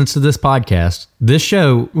that listens to this podcast, this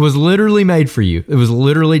show was literally made for you. It was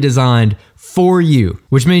literally designed for you,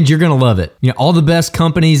 which means you're going to love it. All the best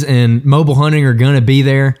companies in mobile hunting are going to be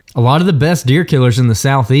there. A lot of the best deer killers in the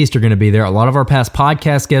Southeast are going to be there. A lot of our past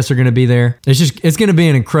podcast guests are going to be there. It's going to be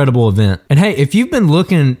an incredible event. And hey, if you've been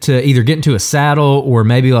looking to either get into a saddle or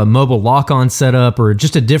maybe a mobile lock-on setup or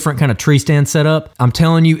just a different kind of tree stand setup, I'm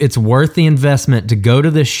telling you, it's worth the investment to go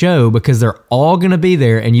to this show because they're all going to be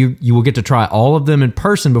there and you will get to try all of them in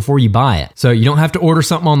person before you buy it. So you don't have to order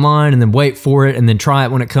something online and then wait for it and then try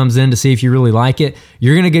it when it comes in to see if you really like it.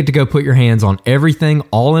 You're going to get to go put your hands on everything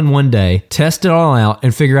all in one day, test it all out,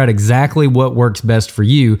 and figure out exactly what works best for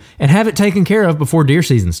you and have it taken care of before deer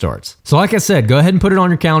season starts. So like I said, go ahead and put it on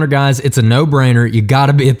your calendar, guys. It's a no-brainer. You got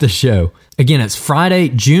to be at the show. Again, it's Friday,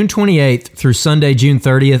 June 28th through Sunday, June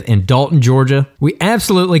 30th in Dalton, Georgia. We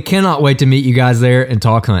absolutely cannot wait to meet you guys there and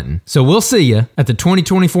talk hunting. So we'll see you at the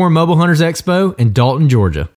 2024 Mobile Hunters Expo in Dalton, Georgia.